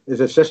system is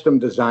a system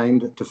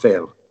designed to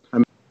fail. I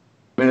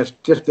mean, it's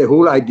just the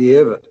whole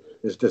idea of it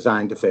is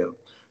designed to fail.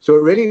 So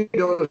it really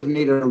does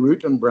need a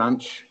root and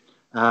branch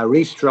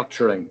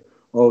restructuring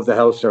of the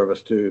health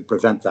service to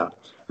prevent that.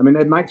 I mean,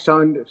 it might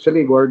sound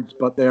silly words,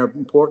 but they are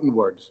important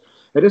words.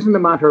 It isn't a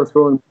matter of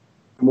throwing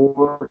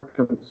more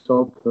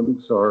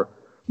consultants or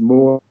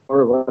more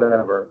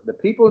whatever. The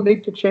people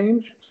need to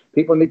change.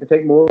 People need to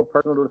take more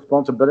personal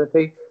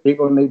responsibility.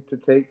 People need to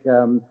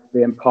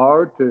be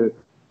empowered to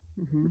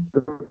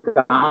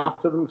look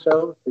after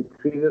themselves, be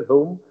treated at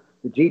home.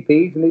 The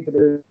GPs need to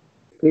do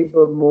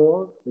people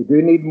more. We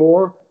do need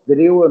more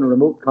video and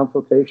remote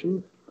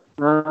consultations.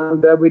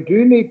 And we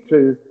do need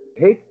to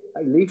take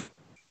a leaf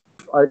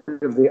out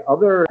of the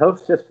other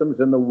health systems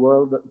in the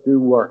world that do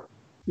work.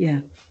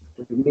 Yeah.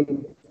 We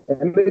need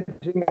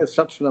imaging is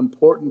such an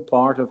important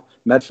part of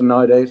medicine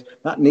nowadays.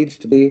 That needs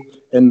to be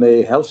in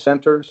the health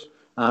centres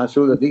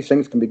so that these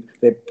things can be,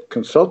 the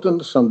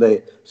consultants and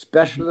the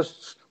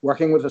specialists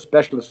working with the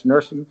specialist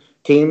nursing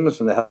teams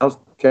and the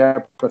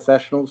healthcare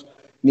professionals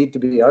need to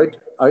be out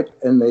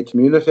in the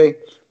community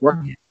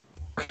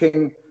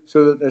working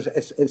so that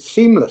it's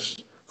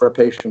seamless for a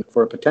patient,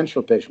 for a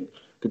potential patient,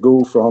 to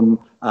go from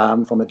a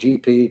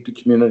GP to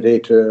community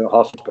to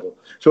hospital.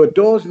 So it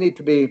does need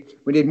to be,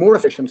 we need more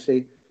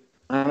efficiency.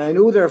 And I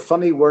know they're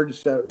funny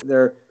words,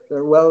 they're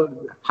well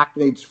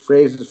hackneyed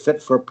phrases,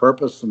 fit for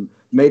purpose and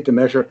made to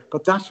measure,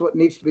 but that's what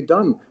needs to be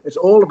done. It's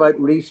all about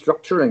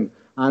restructuring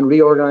and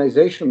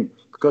reorganization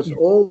because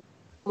all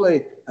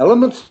the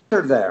elements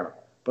are there,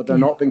 but they're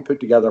not being put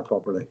together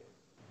properly.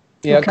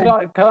 Yeah, Okay.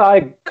 could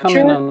I come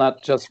in Sure. on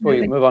that just before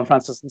you move on,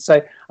 Francis, and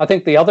say I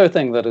think the other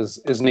thing that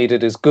is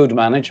needed is good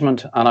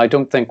management, and I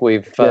don't think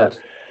we've Yes.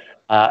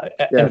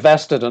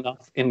 invested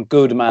enough in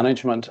good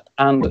management,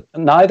 and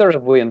neither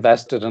have we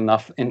invested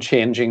enough in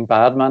changing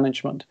bad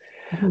management.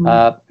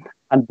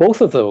 And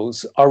both of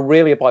those are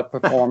really about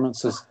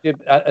performances.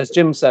 As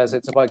Jim says,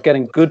 it's about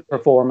getting good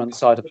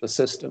performance out of the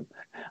system,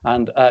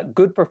 and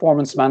good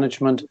performance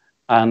management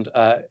and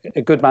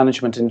good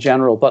management in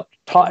general. But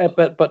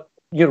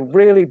you're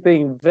really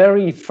being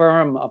very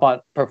firm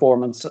about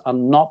performance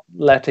and not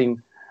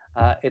letting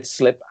it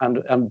slip,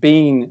 and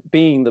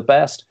being the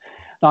best.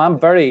 Now,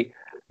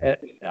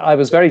 I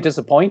was very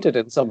disappointed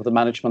in some of the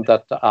management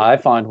that I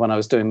found when I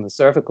was doing the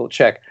cervical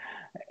check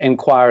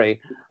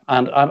inquiry.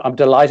 And I'm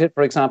delighted,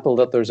 for example,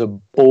 that there's a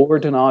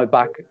board now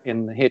back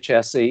in the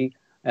HSE,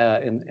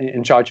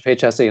 in charge of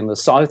HSE in the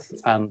south,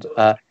 and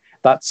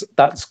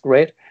that's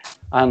great.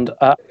 And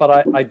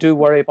but I do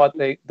worry about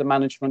the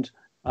management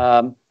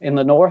in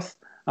the north,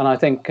 and I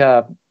think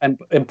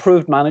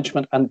improved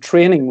management and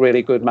training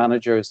really good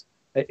managers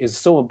is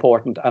so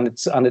important, and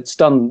it's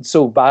done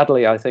so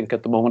badly. I think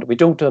at the moment we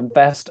don't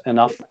invest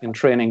enough in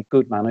training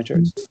good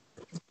managers.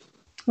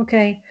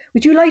 Okay.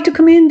 Would you like to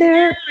come in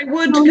there? I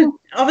would, because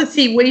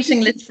obviously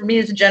waiting lists for me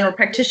as a general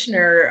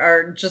practitioner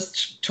are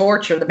just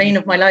torture, the bane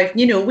of my life.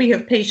 You know, we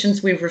have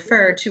patients we've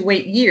referred to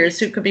wait years,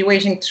 who could be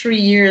waiting 3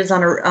 years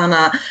on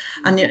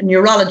a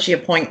neurology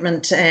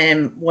appointment.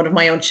 One of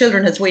my own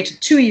children has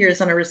waited 2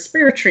 years on a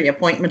respiratory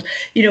appointment.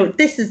 You know,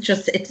 this is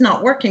just, it's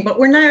not working. But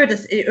we're now,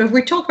 if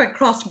we talk about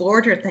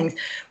cross-border things,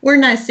 we're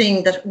now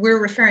seeing that we're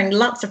referring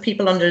lots of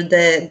people under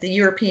the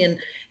European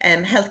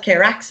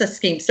healthcare access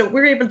scheme. So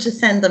we're able to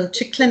send them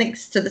to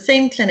clinics, to the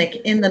same clinic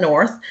in the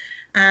north,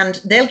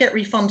 and they'll get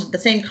refunded the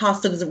same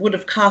cost as it would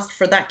have cost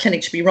for that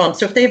clinic to be run.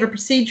 So if they have a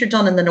procedure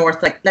done in the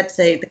north, like let's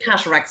say the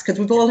cataracts, because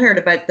we've all heard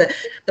about the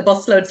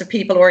busloads of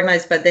people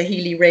organised by the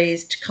Healy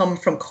Rays to come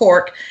from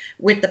Cork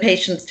with the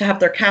patients to have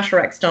their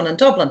cataracts done in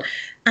Dublin.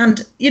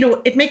 And, you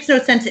know, it makes no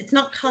sense. It's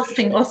not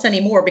costing us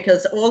anymore,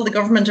 because all the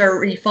government are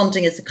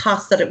refunding is the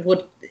cost that it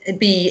would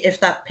be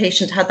if that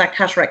patient had that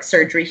cataract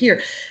surgery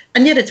here.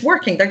 And yet it's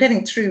working. They're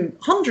getting through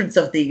hundreds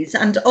of these,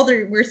 and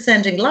we're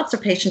sending lots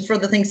of patients for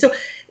other things. So,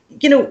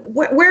 you know,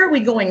 where are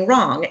we going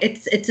wrong?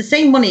 It's the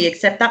same money,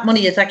 except that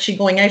money is actually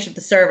going out of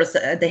the service,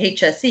 the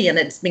HSE, and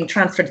it's being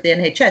transferred to the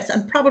NHS.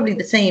 And probably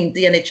the same,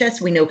 the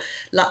NHS, we know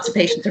lots of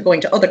patients are going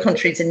to other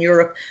countries in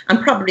Europe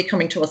and probably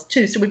coming to us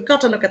too. So we've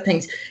got to look at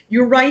things.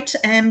 You're right,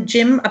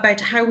 Jim, about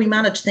how we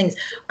manage things.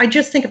 I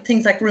just think of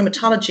things like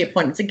rheumatology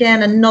appointments.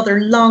 Again, another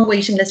long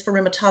waiting list for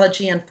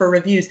rheumatology and for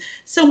reviews.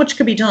 So much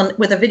could be done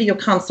with a video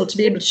consult to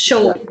be able to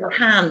show your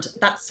hand,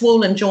 that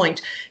swollen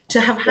joint, to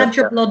have had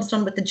your bloods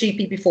done with the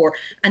GP before,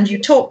 and you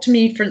talk to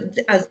me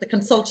as the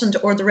consultant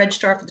or the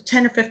registrar for the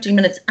 10 or 15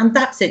 minutes, and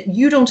that's it.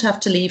 You don't have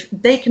to leave.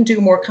 They can do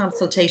more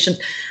consultations,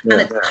 and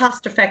it's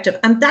cost effective.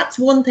 And that's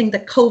one thing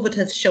that COVID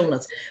has shown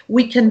us.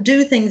 We can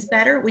do things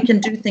better. We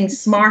can do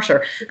things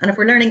smarter. And if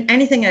we're learning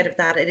anything out of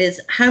that, it is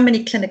how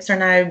many clinics are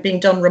now being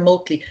done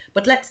remotely.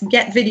 But let's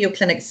get video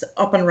clinics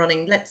up and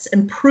running. Let's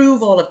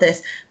improve all of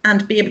this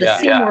and be able to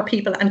see more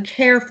people and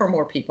care for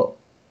more people.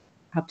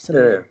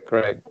 Absolutely.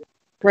 Great.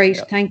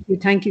 Great, thank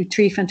you.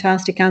 3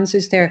 fantastic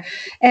answers there.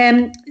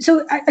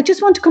 So I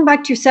just want to come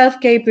back to yourself,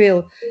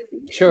 Gabriel.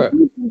 Sure.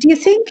 Do you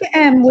think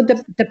would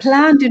the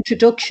planned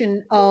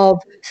introduction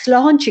of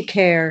Sláinte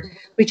Care,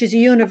 which is a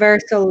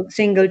universal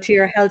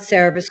single-tier health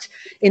service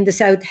in the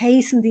south,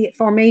 hasten the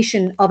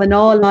formation of an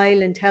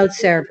all-island health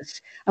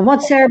service? And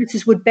what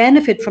services would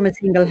benefit from a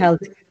single health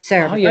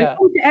service? I'll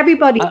go to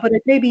everybody, but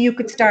maybe you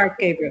could start,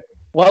 Gabriel.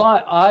 Well,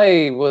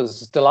 I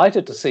was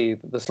delighted to see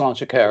the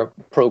Sláinte Care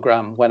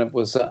programme when it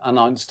was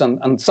announced,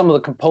 and some of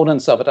the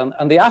components of it.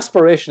 And the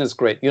aspiration is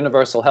great,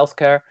 universal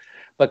healthcare,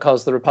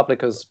 because the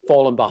Republic has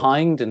fallen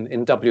behind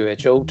in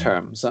WHO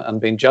terms and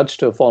been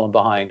judged to have fallen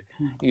behind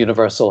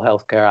universal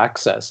healthcare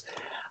access.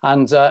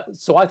 And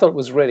so I thought it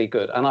was really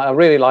good. And I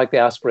really like the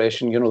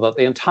aspiration, you know, that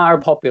the entire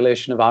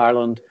population of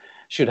Ireland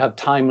should have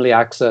timely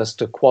access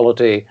to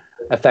quality,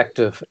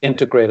 effective,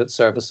 integrated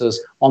services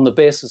on the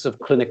basis of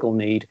clinical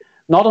need.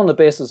 Not on the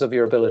basis of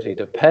your ability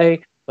to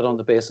pay, but on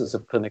the basis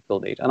of clinical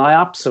need. And I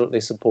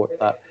absolutely support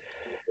that.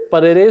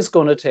 But it is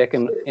going to take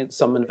in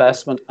some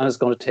investment, and it's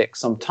going to take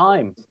some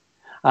time.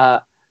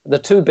 The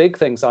 2 big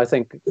things, I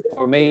think,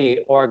 for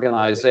me,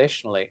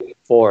 organisationally,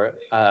 for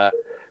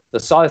the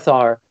South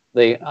are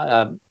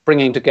the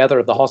bringing together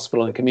of the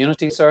hospital and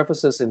community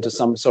services into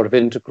some sort of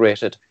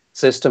integrated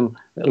system,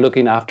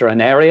 looking after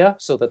an area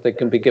so that they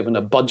can be given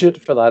a budget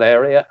for that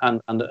area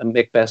and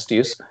make best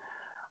use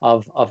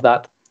of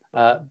that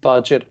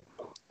budget.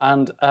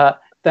 And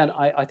then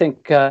I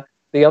think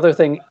the other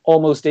thing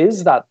almost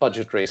is that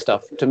budgetary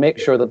stuff, to make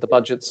sure that the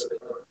budgets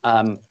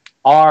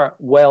are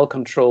well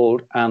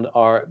controlled and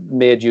are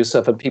made use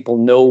of, and people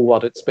know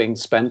what it's being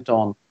spent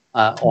on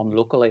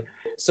locally.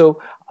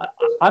 So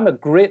I'm a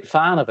great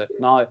fan of it.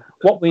 Now,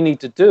 what we need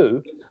to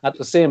do at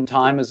the same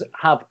time is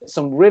have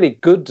some really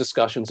good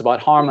discussions about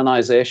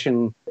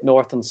harmonisation,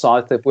 north and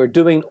south. If we're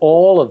doing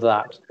all of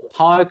that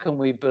how can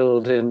we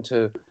build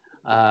into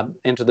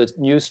the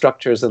new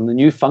structures and the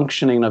new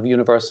functioning of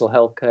universal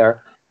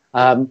healthcare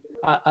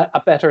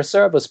a better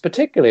service,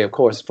 particularly, of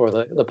course, for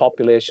the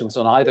populations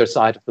on either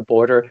side of the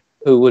border,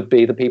 who would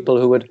be the people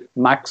who would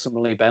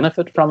maximally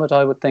benefit from it,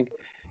 I would think.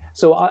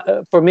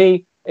 So for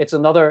me, it's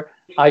another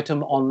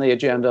item on the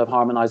agenda of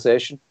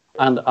harmonisation.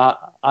 And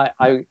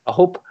I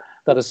hope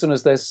that as soon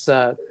as this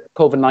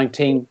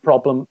COVID-19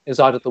 problem is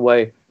out of the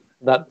way,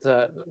 that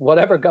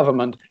whatever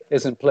government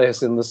is in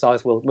place in the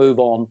South will move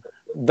on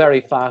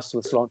very fast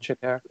with sláinte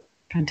care.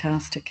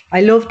 Fantastic.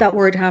 I love that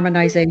word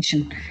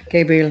harmonisation,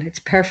 Gabriel. It's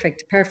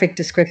perfect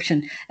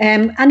description.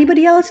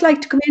 Anybody else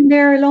like to come in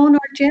there, Illona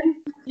or Jim?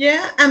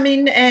 Yeah, I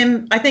mean,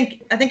 I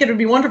think it would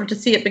be wonderful to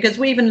see it, because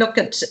we even look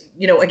at,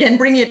 again,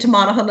 bringing it to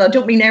Monaghan. I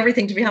don't mean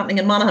everything to be happening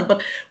in Monaghan,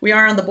 but we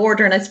are on the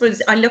border, and I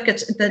suppose I look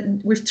at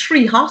we've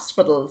 3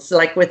 hospitals,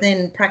 like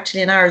within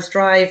practically an hour's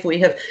drive. We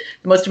have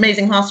the most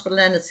amazing hospital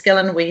in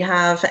Enniskillen. We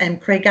have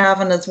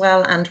Craigavon as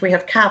well, and we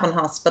have Cavan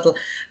Hospital,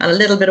 and a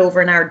little bit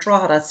over an hour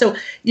Drogheda. So,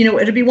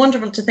 it'd be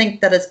wonderful to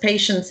think that as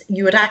patients,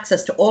 you had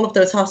access to all of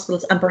those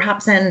hospitals, and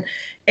perhaps then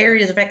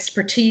areas of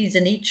expertise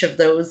in each of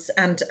those,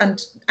 and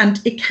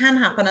it can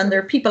happen. And there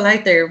are people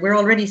out there. We're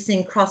already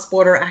seeing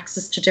cross-border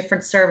access to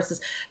different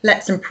services.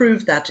 Let's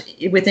improve that.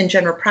 Within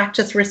general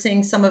practice, we're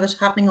seeing some of it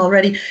happening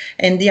already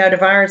in the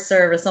out-of-hours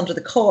service under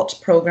the CAUT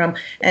programme.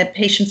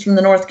 Patients from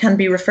the north can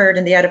be referred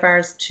in the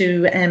out-of-hours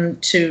to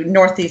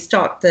North East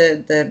Dock,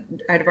 the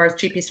out-of-hours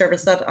GP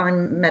service that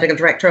I'm medical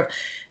director of.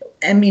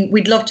 I mean,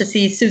 we'd love to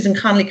see Susan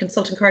Connolly,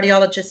 consultant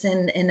cardiologist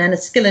in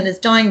Enniskillen, is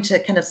dying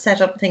to kind of set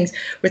up things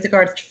with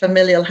regards to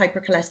familial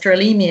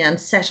hypercholesterolemia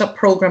and set up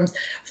programs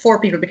for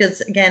people,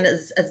 because, again,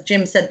 as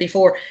Jim said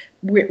before,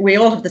 we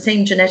all have the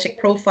same genetic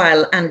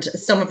profile, and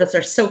some of us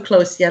are so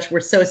close, yet we're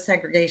so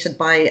segregated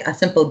by a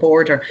simple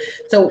border.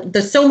 So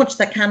there's so much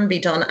that can be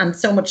done and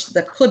so much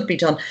that could be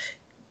done.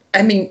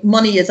 I mean,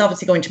 money is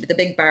obviously going to be the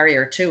big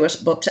barrier to it,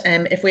 but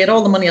if we had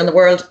all the money in the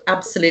world,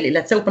 absolutely,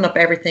 let's open up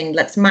everything.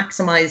 Let's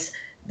maximise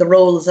the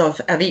roles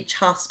of each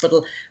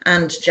hospital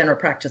and general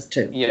practice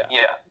too. Yeah.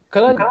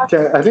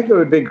 I think it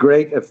would be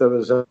great if there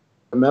was a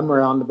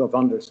memorandum of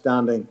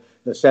understanding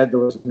that said there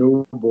was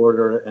no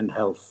border in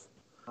health.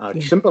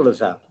 Simple as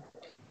that.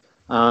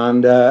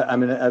 And I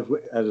mean, as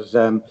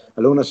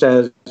Illona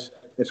says,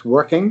 it's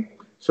working,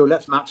 so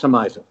let's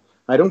maximise it.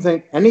 I don't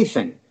think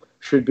anything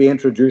should be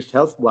introduced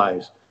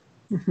health-wise,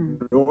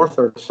 north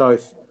or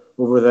south,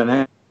 over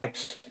the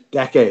next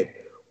decade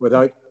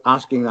without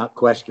asking that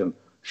question.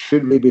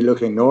 Should we be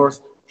looking north?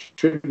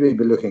 Should we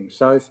be looking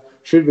south?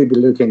 Should we be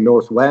looking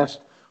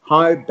northwest?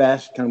 How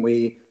best can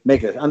we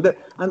make it? And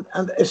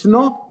it's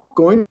not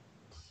going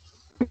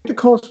to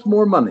cost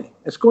more money.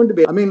 It's going to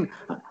be, I mean,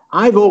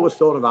 I've always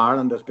thought of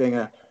Ireland as being,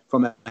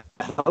 from a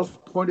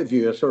health point of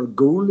view, a sort of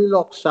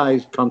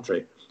Goldilocks-sized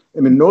country. I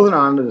mean, Northern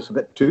Ireland is a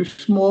bit too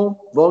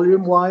small,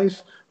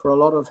 volume-wise, for a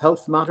lot of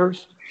health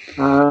matters.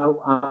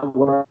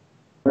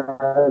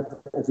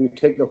 If you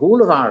take the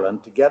whole of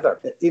Ireland together,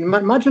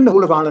 imagine the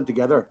whole of Ireland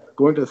together,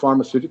 going to the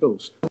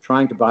pharmaceuticals,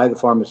 trying to buy the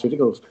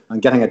pharmaceuticals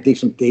and getting a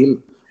decent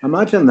deal.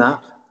 Imagine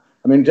that.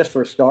 I mean, just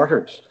for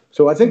starters.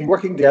 So I think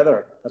working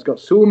together has got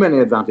so many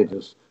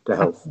advantages to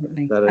health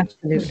that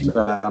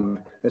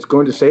it's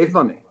going to save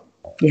money.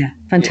 Yeah,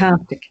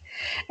 fantastic.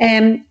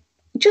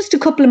 Just a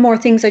couple of more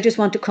things I just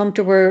want to come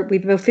to, where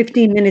we've about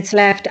 15 minutes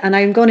left, and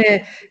I'm going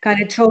to kind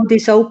of throw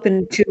this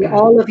open to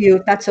all of you,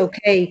 if that's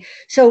okay.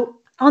 So,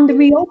 on the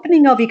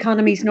reopening of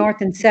economies north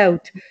and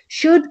south,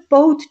 should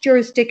both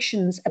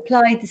jurisdictions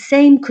apply the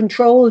same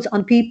controls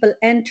on people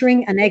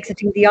entering and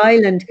exiting the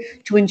island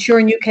to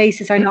ensure new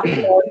cases are not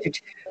reported,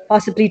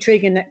 possibly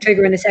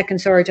triggering a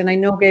second surge? And I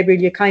know,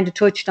 Gabriel, you kind of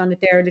touched on it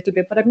there a little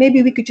bit, but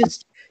maybe we could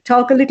just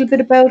talk a little bit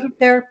about it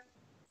there.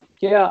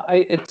 Yeah,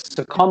 it's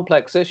a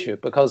complex issue,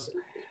 because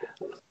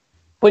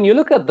when you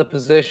look at the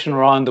position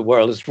around the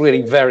world, it's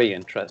really very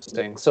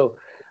interesting. So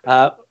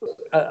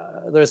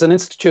there's an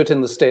institute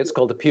in the States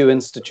called the Pew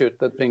Institute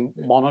that's been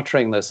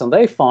monitoring this, and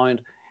they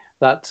found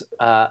that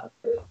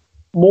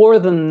more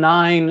than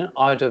 9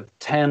 out of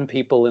 10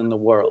 people in the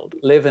world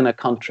live in a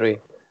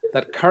country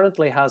that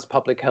currently has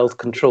public health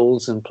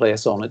controls in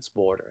place on its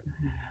border.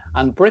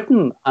 And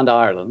Britain and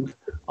Ireland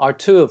are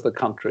 2 of the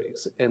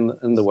countries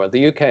in the world,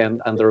 the UK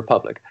and the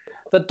Republic,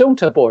 that don't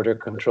have border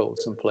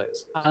controls in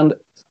place. And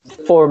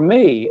for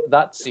me,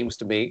 that seems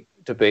to me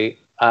to be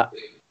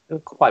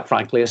quite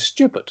frankly, a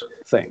stupid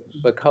thing,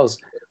 because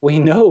we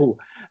know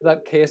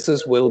that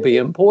cases will be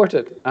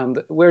imported.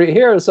 And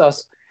here's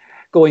us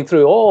going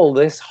through all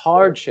this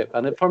hardship.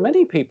 And for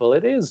many people,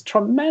 it is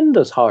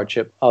tremendous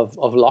hardship of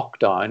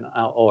lockdown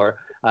or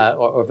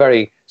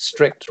very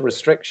strict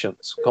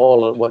restrictions,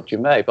 call it what you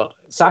may, but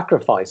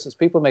sacrifices,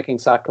 people making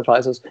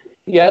sacrifices.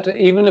 Yet,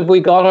 even if we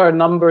got our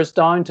numbers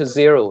down to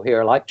 0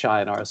 here, like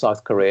China or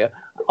South Korea,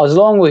 as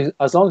long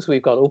as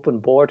we've got open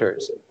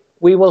borders,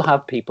 we will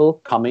have people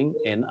coming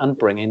in and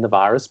bringing the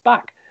virus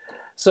back.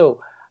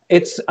 So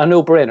it's a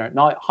no-brainer.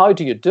 Now, how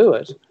do you do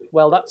it?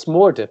 Well, that's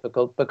more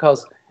difficult,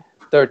 because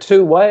there are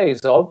two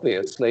ways,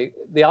 obviously.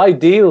 The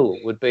ideal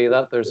would be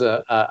that there's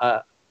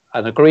an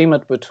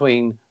agreement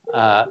between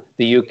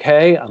the UK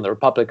and the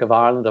Republic of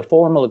Ireland, a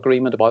formal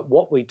agreement about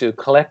what we do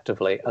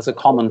collectively as a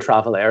common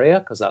travel area,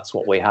 because that's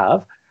what we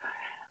have.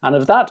 And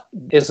if that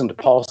isn't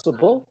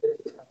possible,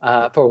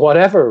 for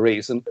whatever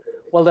reason,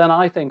 well, then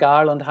I think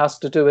Ireland has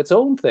to do its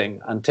own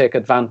thing and take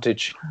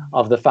advantage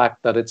of the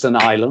fact that it's an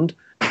island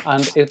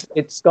and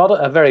it's got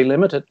a very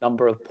limited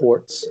number of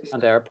ports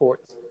and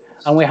airports.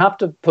 And we have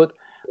to put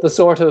the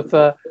sort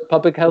of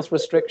public health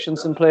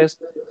restrictions in place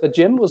that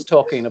Jim was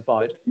talking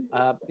about,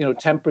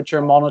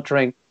 temperature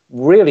monitoring,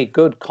 really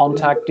good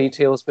contact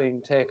details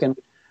being taken.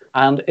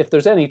 And if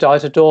there's any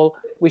doubt at all,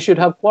 we should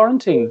have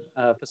quarantine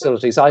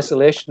facilities,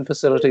 isolation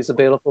facilities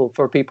available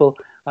for people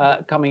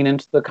coming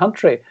into the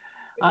country.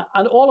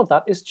 And all of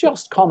that is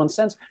just common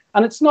sense.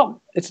 And it's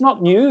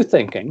not new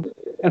thinking.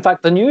 In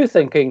fact, the new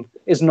thinking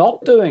is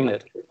not doing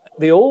it.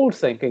 The old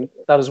thinking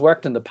that has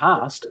worked in the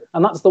past,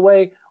 and that's the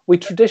way we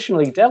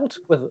traditionally dealt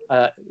with,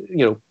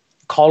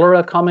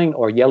 cholera coming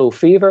or yellow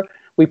fever.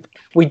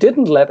 We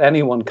didn't let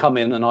anyone come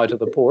in and out of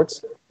the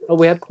ports.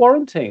 We had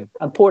quarantine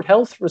and port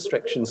health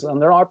restrictions,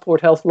 and there are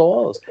port health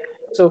laws.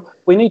 So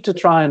we need to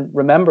try and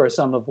remember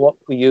some of what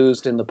we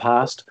used in the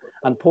past.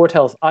 And port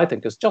health, I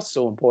think, is just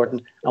so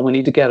important, and we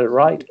need to get it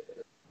right.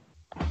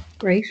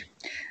 Great.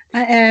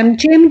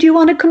 Jim, do you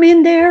want to come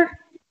in there?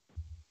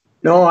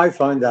 No, I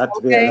find that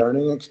to be a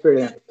learning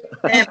experience.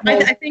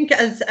 I think,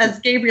 as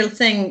Gabriel's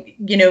saying,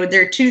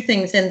 there are two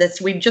things in this.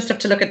 We just have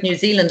to look at New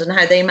Zealand and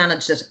how they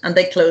managed it, and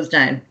they closed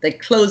down. They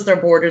closed their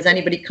borders.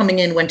 Anybody coming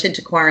in went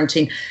into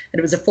quarantine, and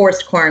it was a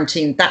forced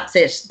quarantine. That's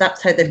it.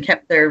 That's how they've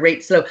kept their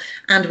rates low.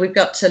 And we've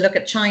got to look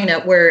at China,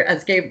 where,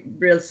 as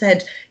Gabriel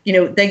said,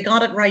 they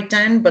got it right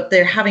down, but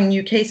they're having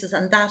new cases,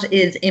 and that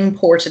is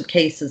imported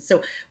cases.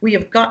 So we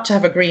have got to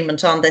have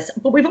agreement on this,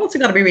 but we've also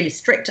got to be really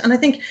strict. And I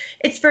think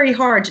it's very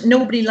hard.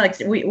 Nobody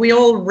likes it. We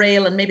all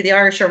rail, and maybe the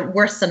Irish are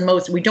worse than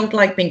most. We don't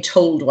like being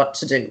told what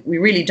to do. We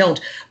really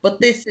don't. But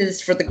this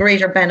is for the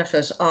greater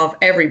benefit of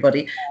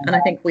everybody. And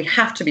I think we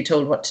have to be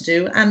told what to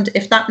do. And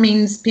if that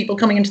means people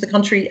coming into the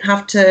country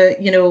have to,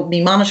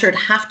 be monitored,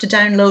 have to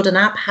download an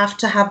app, have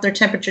to have their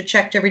temperature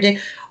checked every day,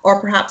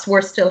 or perhaps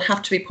worse still,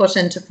 have to be put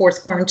into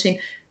forced quarantine,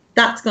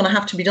 that's going to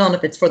have to be done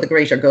if it's for the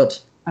greater good.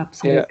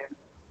 Absolutely. Yeah.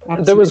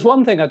 Absolutely. There was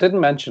one thing I didn't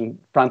mention,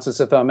 Francis,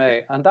 if I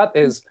may, and that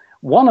is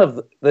one of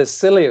the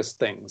silliest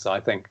things, I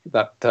think,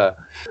 that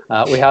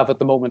we have at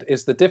the moment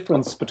is the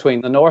difference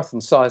between the North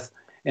and South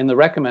in the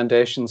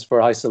recommendations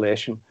for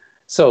isolation.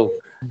 So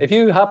if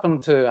you happen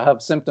to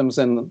have symptoms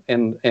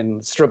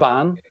in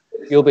Strabane,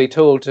 you'll be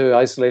told to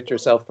isolate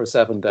yourself for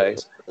 7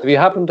 days. If you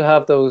happen to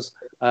have those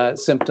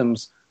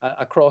symptoms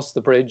across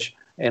the bridge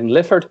in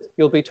Lifford,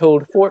 you'll be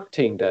told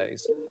 14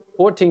 days.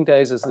 14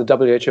 days is the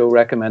WHO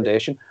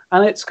recommendation,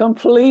 and it's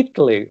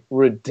completely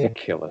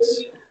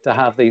ridiculous to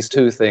have these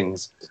two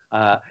things.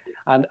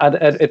 And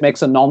it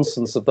makes a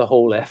nonsense of the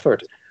whole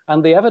effort.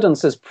 And the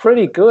evidence is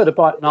pretty good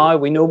about now.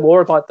 We know more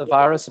about the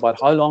virus,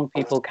 about how long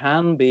people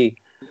can be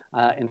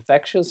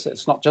infectious.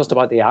 It's not just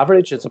about the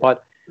average. It's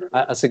about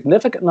a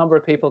significant number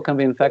of people can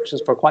be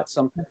infectious for quite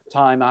some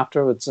time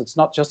afterwards. It's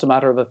not just a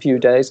matter of a few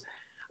days.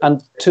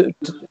 And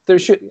there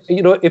should,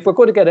 if we're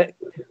going to get it,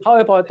 how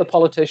about the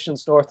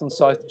politicians, North and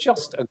South,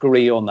 just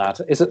agree on that?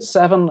 Is it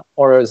 7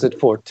 or is it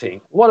 14?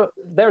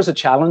 There's a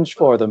challenge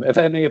for them, if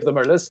any of them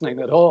are listening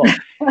at all.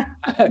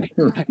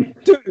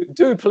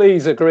 do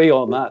please agree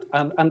on that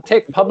and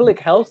take public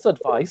health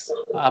advice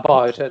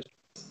about it,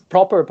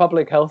 proper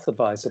public health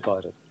advice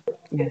about it.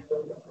 Yeah,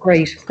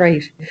 great.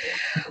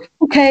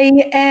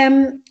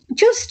 Okay,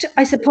 just,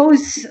 I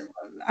suppose,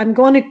 I'm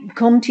going to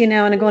come to you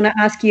now and I'm going to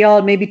ask you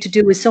all maybe to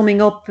do a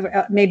summing up,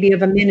 maybe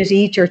of a minute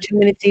each or 2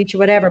 minutes each or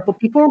whatever. But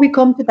before we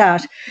come to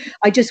that,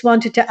 I just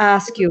wanted to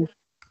ask you,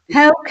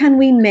 how can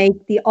we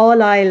make the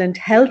all-island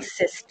health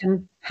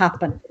system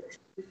happen?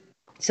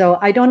 So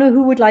I don't know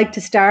who would like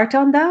to start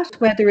on that,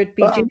 whether it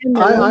be Jim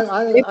or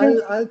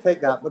I'll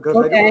take that because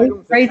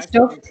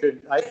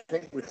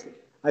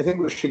I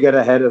think we should get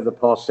ahead of the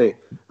posse,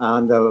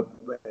 and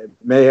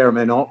may or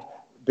may not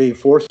be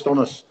forced on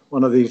us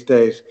one of these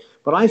days.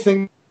 But I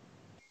think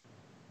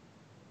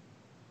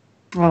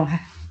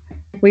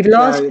we've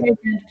lost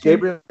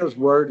Gabriel's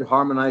word,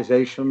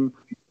 harmonization.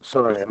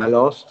 Sorry, am I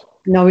lost?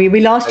 No,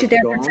 we lost you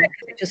there for a second.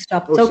 It just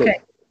stopped. It's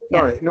okay.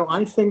 Sorry. No,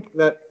 I think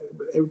that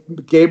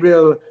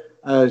Gabriel's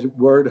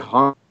word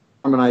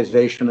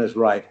harmonization is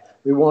right.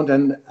 We want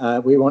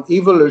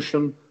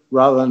evolution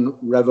rather than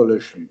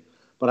revolution.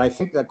 But I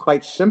think that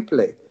quite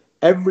simply,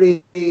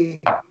 every new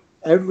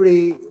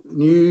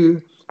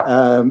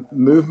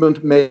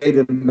movement made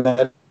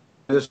in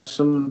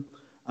medicine,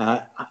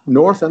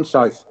 North and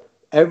South,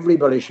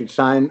 everybody should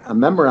sign a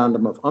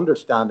memorandum of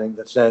understanding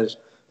that says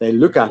they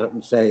look at it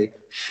and say,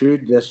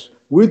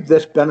 would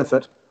this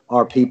benefit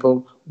our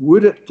people?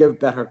 Would it give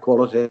better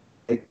quality?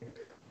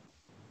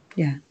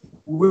 Yeah.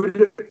 Would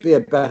it be a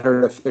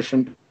better,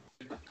 efficient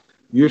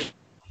use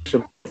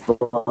of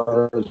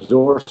our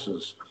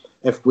resources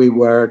if we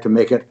were to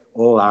make it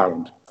all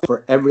Ireland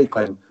for every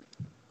question?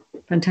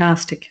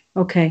 Fantastic.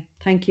 Okay,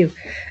 thank you.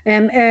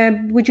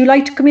 Would you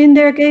like to come in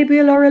there,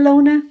 Gabriel or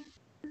Illona?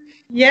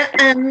 Yeah,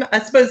 I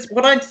suppose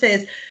what I'd say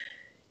is,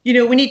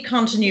 we need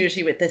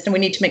continuity with this and we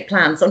need to make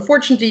plans.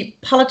 Unfortunately,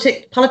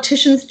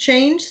 politicians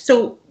change.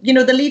 So,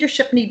 the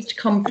leadership needs to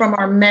come from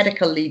our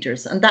medical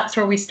leaders. And that's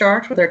where we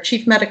start, with our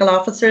chief medical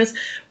officers,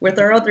 with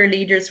our other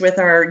leaders, with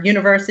our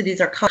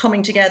universities are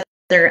coming together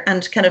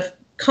and kind of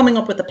coming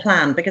up with a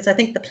plan, because I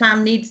think the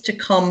plan needs to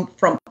come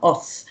from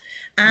us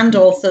and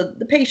also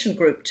the patient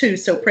group too,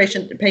 so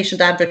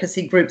patient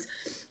advocacy groups.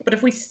 But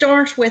if we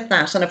start with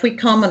that, and if we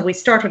come and we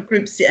start with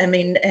groups,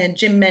 and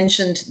Jim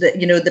mentioned that,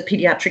 the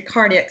pediatric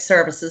cardiac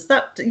services,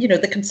 that,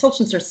 the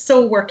consultants are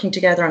so working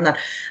together on that,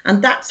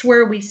 and that's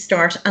where we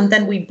start, and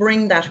then we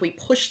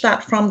push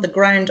that from the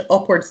ground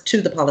upwards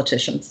to the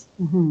politicians.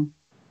 Mm-hmm.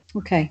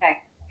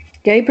 Okay.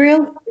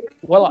 Gabriel?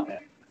 Well,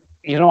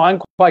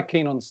 I'm quite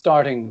keen on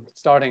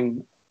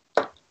starting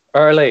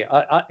early.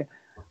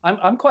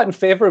 I'm quite in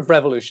favour of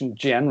revolution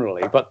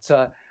generally, but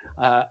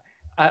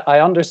I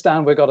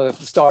understand we've got to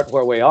start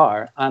where we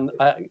are, and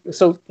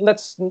so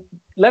let's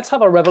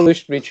have a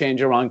revolutionary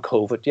change around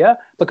COVID, yeah,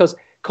 because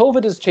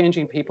COVID is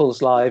changing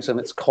people's lives and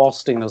it's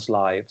costing us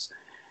lives.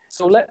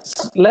 So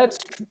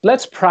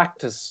let's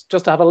practice,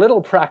 just have a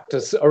little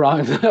practice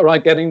around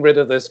getting rid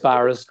of this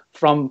virus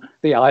from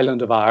the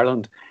island of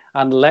Ireland,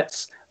 and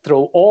let's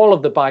throw all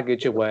of the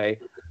baggage away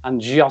and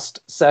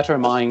just set our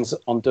minds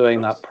on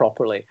doing that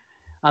properly.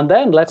 And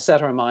then let's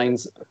set our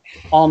minds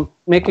on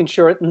making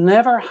sure it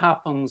never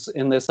happens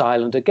in this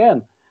island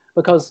again,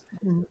 because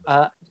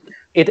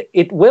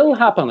it will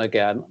happen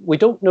again. We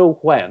don't know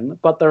when,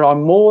 but there are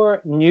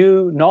more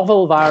new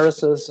novel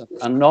viruses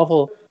and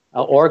novel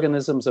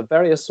organisms of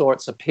various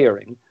sorts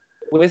appearing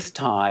with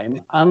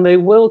time, and they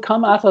will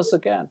come at us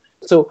again.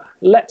 So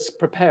let's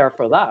prepare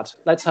for that.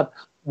 Let's have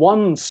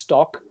one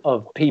stock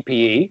of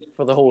PPE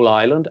for the whole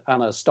island,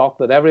 and a stock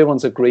that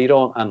everyone's agreed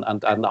on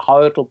and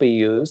how it'll be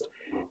used.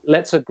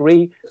 Let's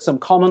agree some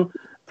common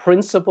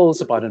principles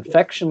about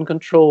infection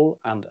control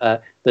and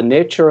the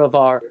nature of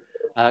our,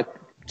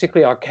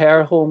 particularly our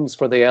care homes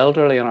for the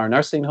elderly and our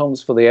nursing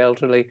homes for the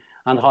elderly,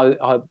 and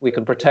how we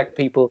can protect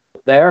people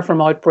there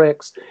from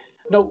outbreaks.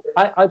 No,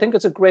 I think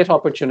it's a great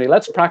opportunity.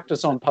 Let's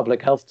practice on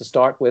public health to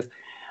start with.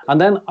 And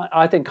then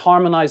I think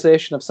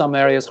harmonization of some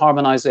areas,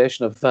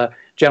 harmonization of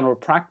general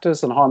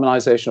practice and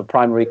harmonization of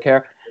primary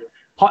care.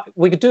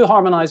 We could do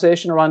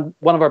harmonization around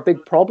one of our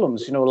big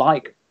problems,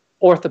 like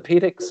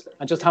orthopedics,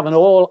 and just have an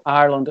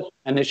all-Ireland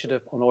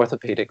initiative on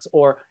orthopedics,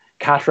 or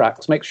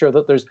cataracts. Make sure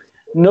that there's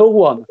no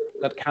one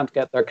that can't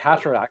get their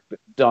cataract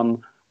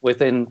done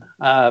within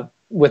a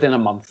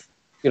month.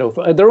 There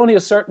are only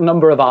a certain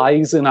number of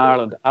eyes in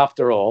Ireland,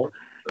 after all.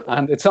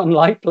 And it's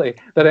unlikely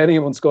that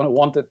anyone's going to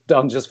want it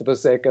done just for the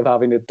sake of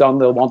having it done.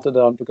 They'll want it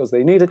done because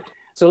they need it.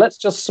 So let's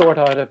just sort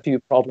out a few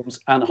problems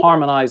and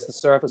harmonise the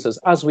services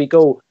as we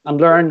go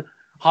and learn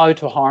how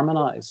to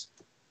harmonise.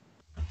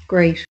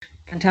 Great.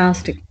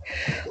 Fantastic.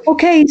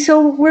 Okay,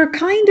 so we're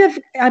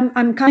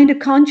I'm kind of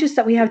conscious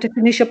that we have to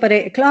finish up at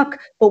 8 o'clock,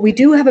 but we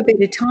do have a bit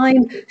of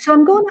time. So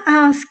I'm going to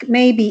ask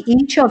maybe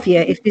each of you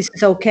if this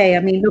is okay. I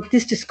mean, look,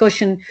 this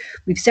discussion,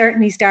 we've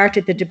certainly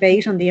started the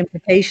debate on the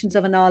implications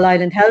of an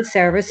all-island health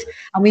service,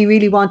 and we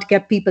really want to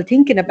get people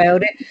thinking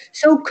about it.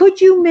 So could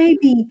you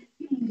maybe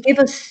give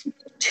us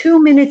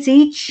 2 minutes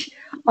each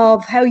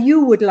of how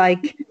you would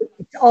like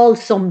it all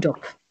summed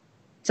up?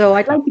 So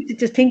I'd like you to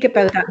just think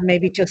about that and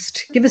maybe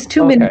just give us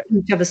 2 minutes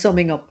each of a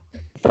summing up.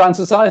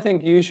 Francis, I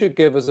think you should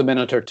give us a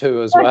minute or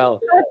two as well.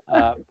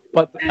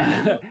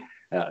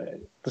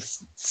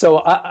 So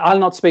I'll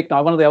not speak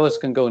now. One of the others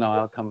can go now.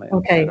 I'll come in.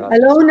 Okay.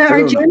 Illona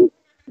or Jim?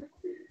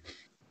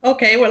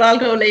 Okay, well, I'll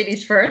go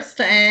ladies first.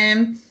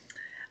 I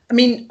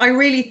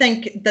really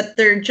think that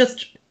they're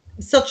just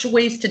such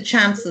wasted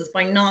chances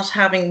by not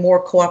having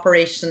more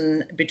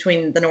cooperation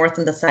between the North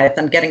and the South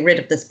and getting rid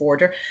of this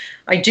border.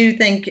 I do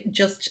think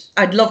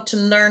I'd love to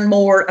learn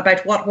more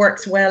about what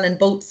works well in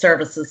both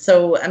services.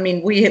 So,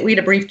 we had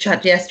a brief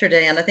chat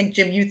yesterday, and I think,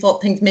 Jim, you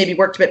thought things maybe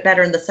worked a bit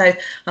better in the South,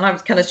 and I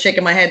was kind of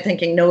shaking my head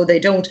thinking, no, they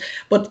don't.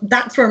 But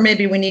that's where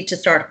maybe we need to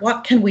start.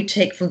 What can we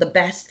take from the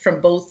best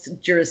from both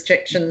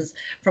jurisdictions,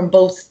 from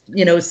both,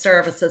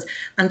 services,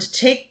 and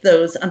take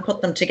those and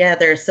put them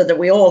together so that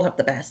we all have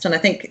the best? And I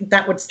think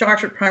that would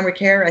start with primary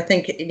care. I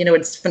think,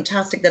 it's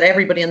fantastic that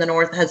everybody in the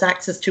North has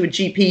access to a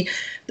GP.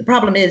 The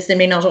problem is they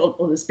may not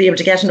always be able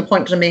to get an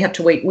appointment and may have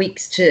to wait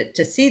weeks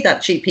to see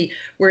that GP.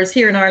 Whereas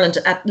here in Ireland,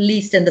 at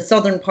least in the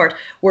southern part,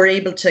 we're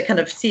able to kind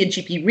of see a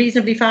GP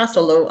reasonably fast,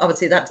 although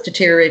obviously that's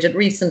deteriorated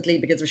recently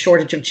because of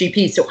shortage of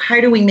GPs. So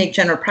how do we make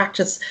general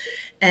practice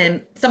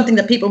something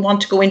that people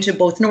want to go into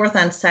both North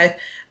and South,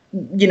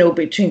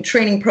 between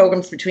training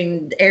programs,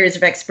 between areas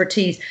of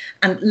expertise,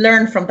 and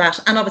learn from that,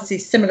 and obviously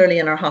similarly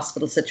in our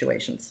hospital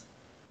situations.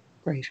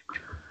 Great.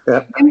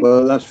 Yeah,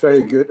 well, that's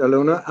very good,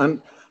 Illona. And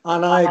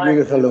I agree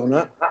with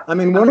Illona.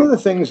 One of the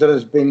things that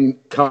has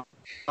become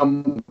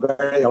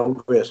very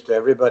obvious to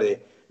everybody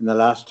in the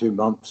last 2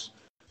 months,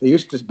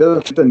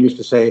 Bill Clinton used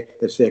to say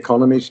it's the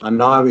economy, and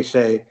now we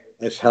say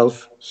it's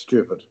health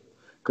stupid.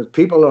 because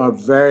people are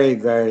very,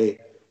 very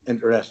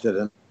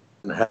interested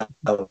in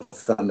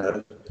health,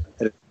 and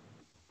it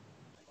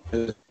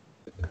has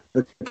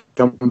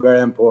become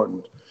very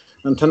important.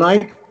 And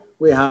tonight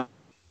we have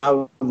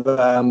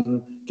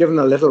given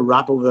a little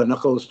rap over the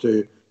knuckles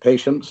to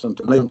patients and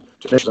to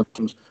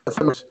clinicians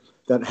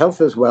that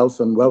health is wealth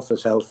and wealth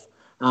is health.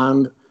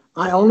 And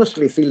I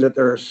honestly feel that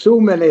there are so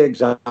many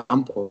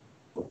examples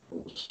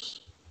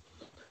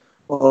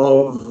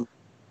of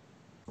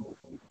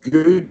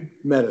good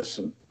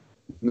medicine,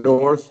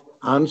 north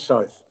and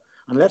south.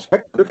 And let's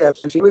look at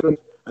it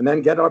and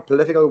then get our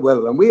political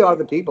will. And we are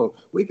the people.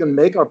 We can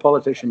make our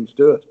politicians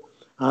do it.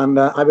 And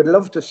I would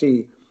love to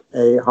see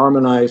a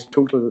harmonised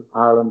total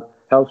Ireland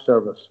health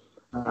service.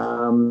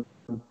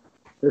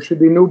 There should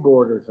be no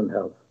borders in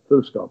health.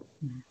 Full stop.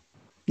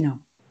 No.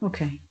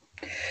 Okay.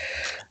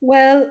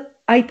 Well,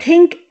 I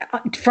think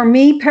for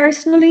me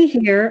personally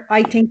here,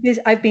 I think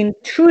I've been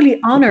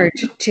truly honoured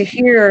to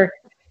hear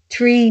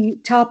 3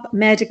 top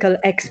medical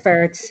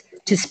experts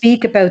to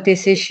speak about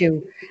this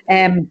issue.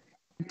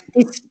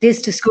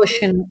 This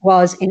discussion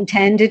was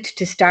intended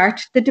to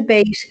start the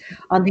debate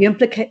on the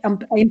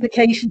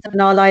implications of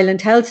an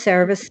all-island health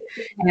service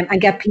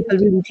and get people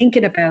really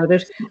thinking about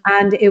it.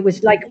 And it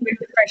was like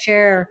fresh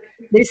air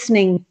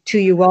listening to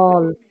you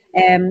all.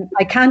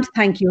 I can't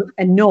thank you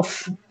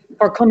enough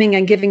for coming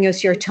and giving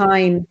us your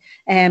time.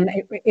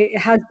 It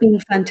has been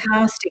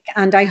fantastic,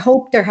 and I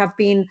hope there have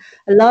been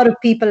a lot of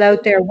people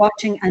out there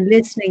watching and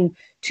listening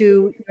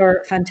to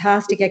your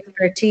fantastic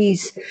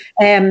expertise.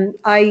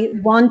 I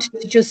want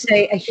to just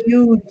say a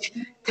huge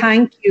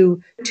thank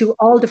you to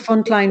all the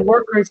frontline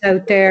workers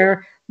out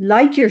there,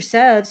 like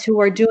yourselves,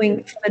 who are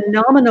doing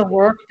phenomenal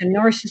work, the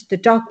nurses, the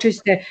doctors,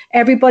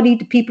 everybody,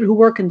 the people who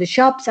work in the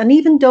shops, and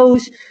even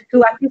those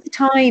who at this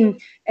time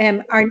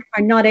are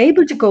not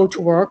able to go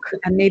to work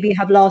and maybe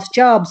have lost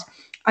jobs.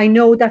 I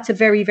know that's a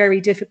very, very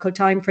difficult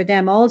time for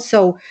them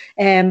also.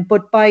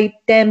 But by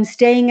them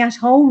staying at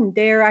home,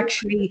 they're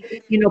actually,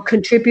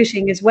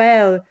 contributing as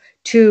well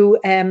to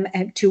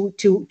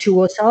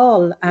us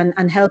all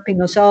and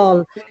helping us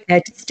all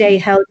to stay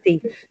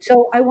healthy.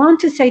 So I want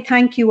to say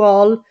thank you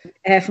all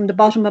from the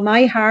bottom of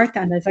my heart.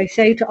 And as I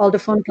say to all the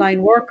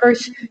frontline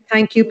workers,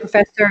 thank you,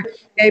 Professor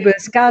Gabriel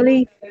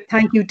Scally.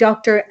 Thank you,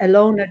 Dr.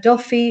 Illona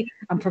Duffy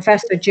and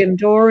Professor Jim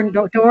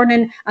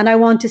Dornan. And I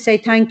want to say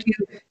thank you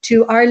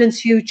to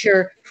Ireland's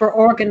Future for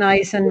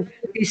organising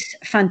this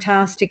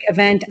fantastic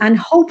event. And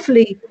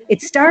hopefully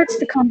it starts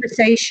the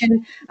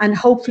conversation, and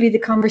hopefully the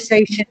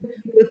conversation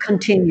will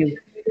continue.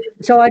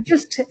 So I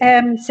just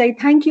say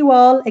thank you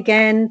all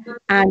again,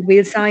 and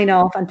we'll sign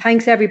off. And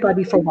thanks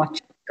everybody for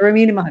watching.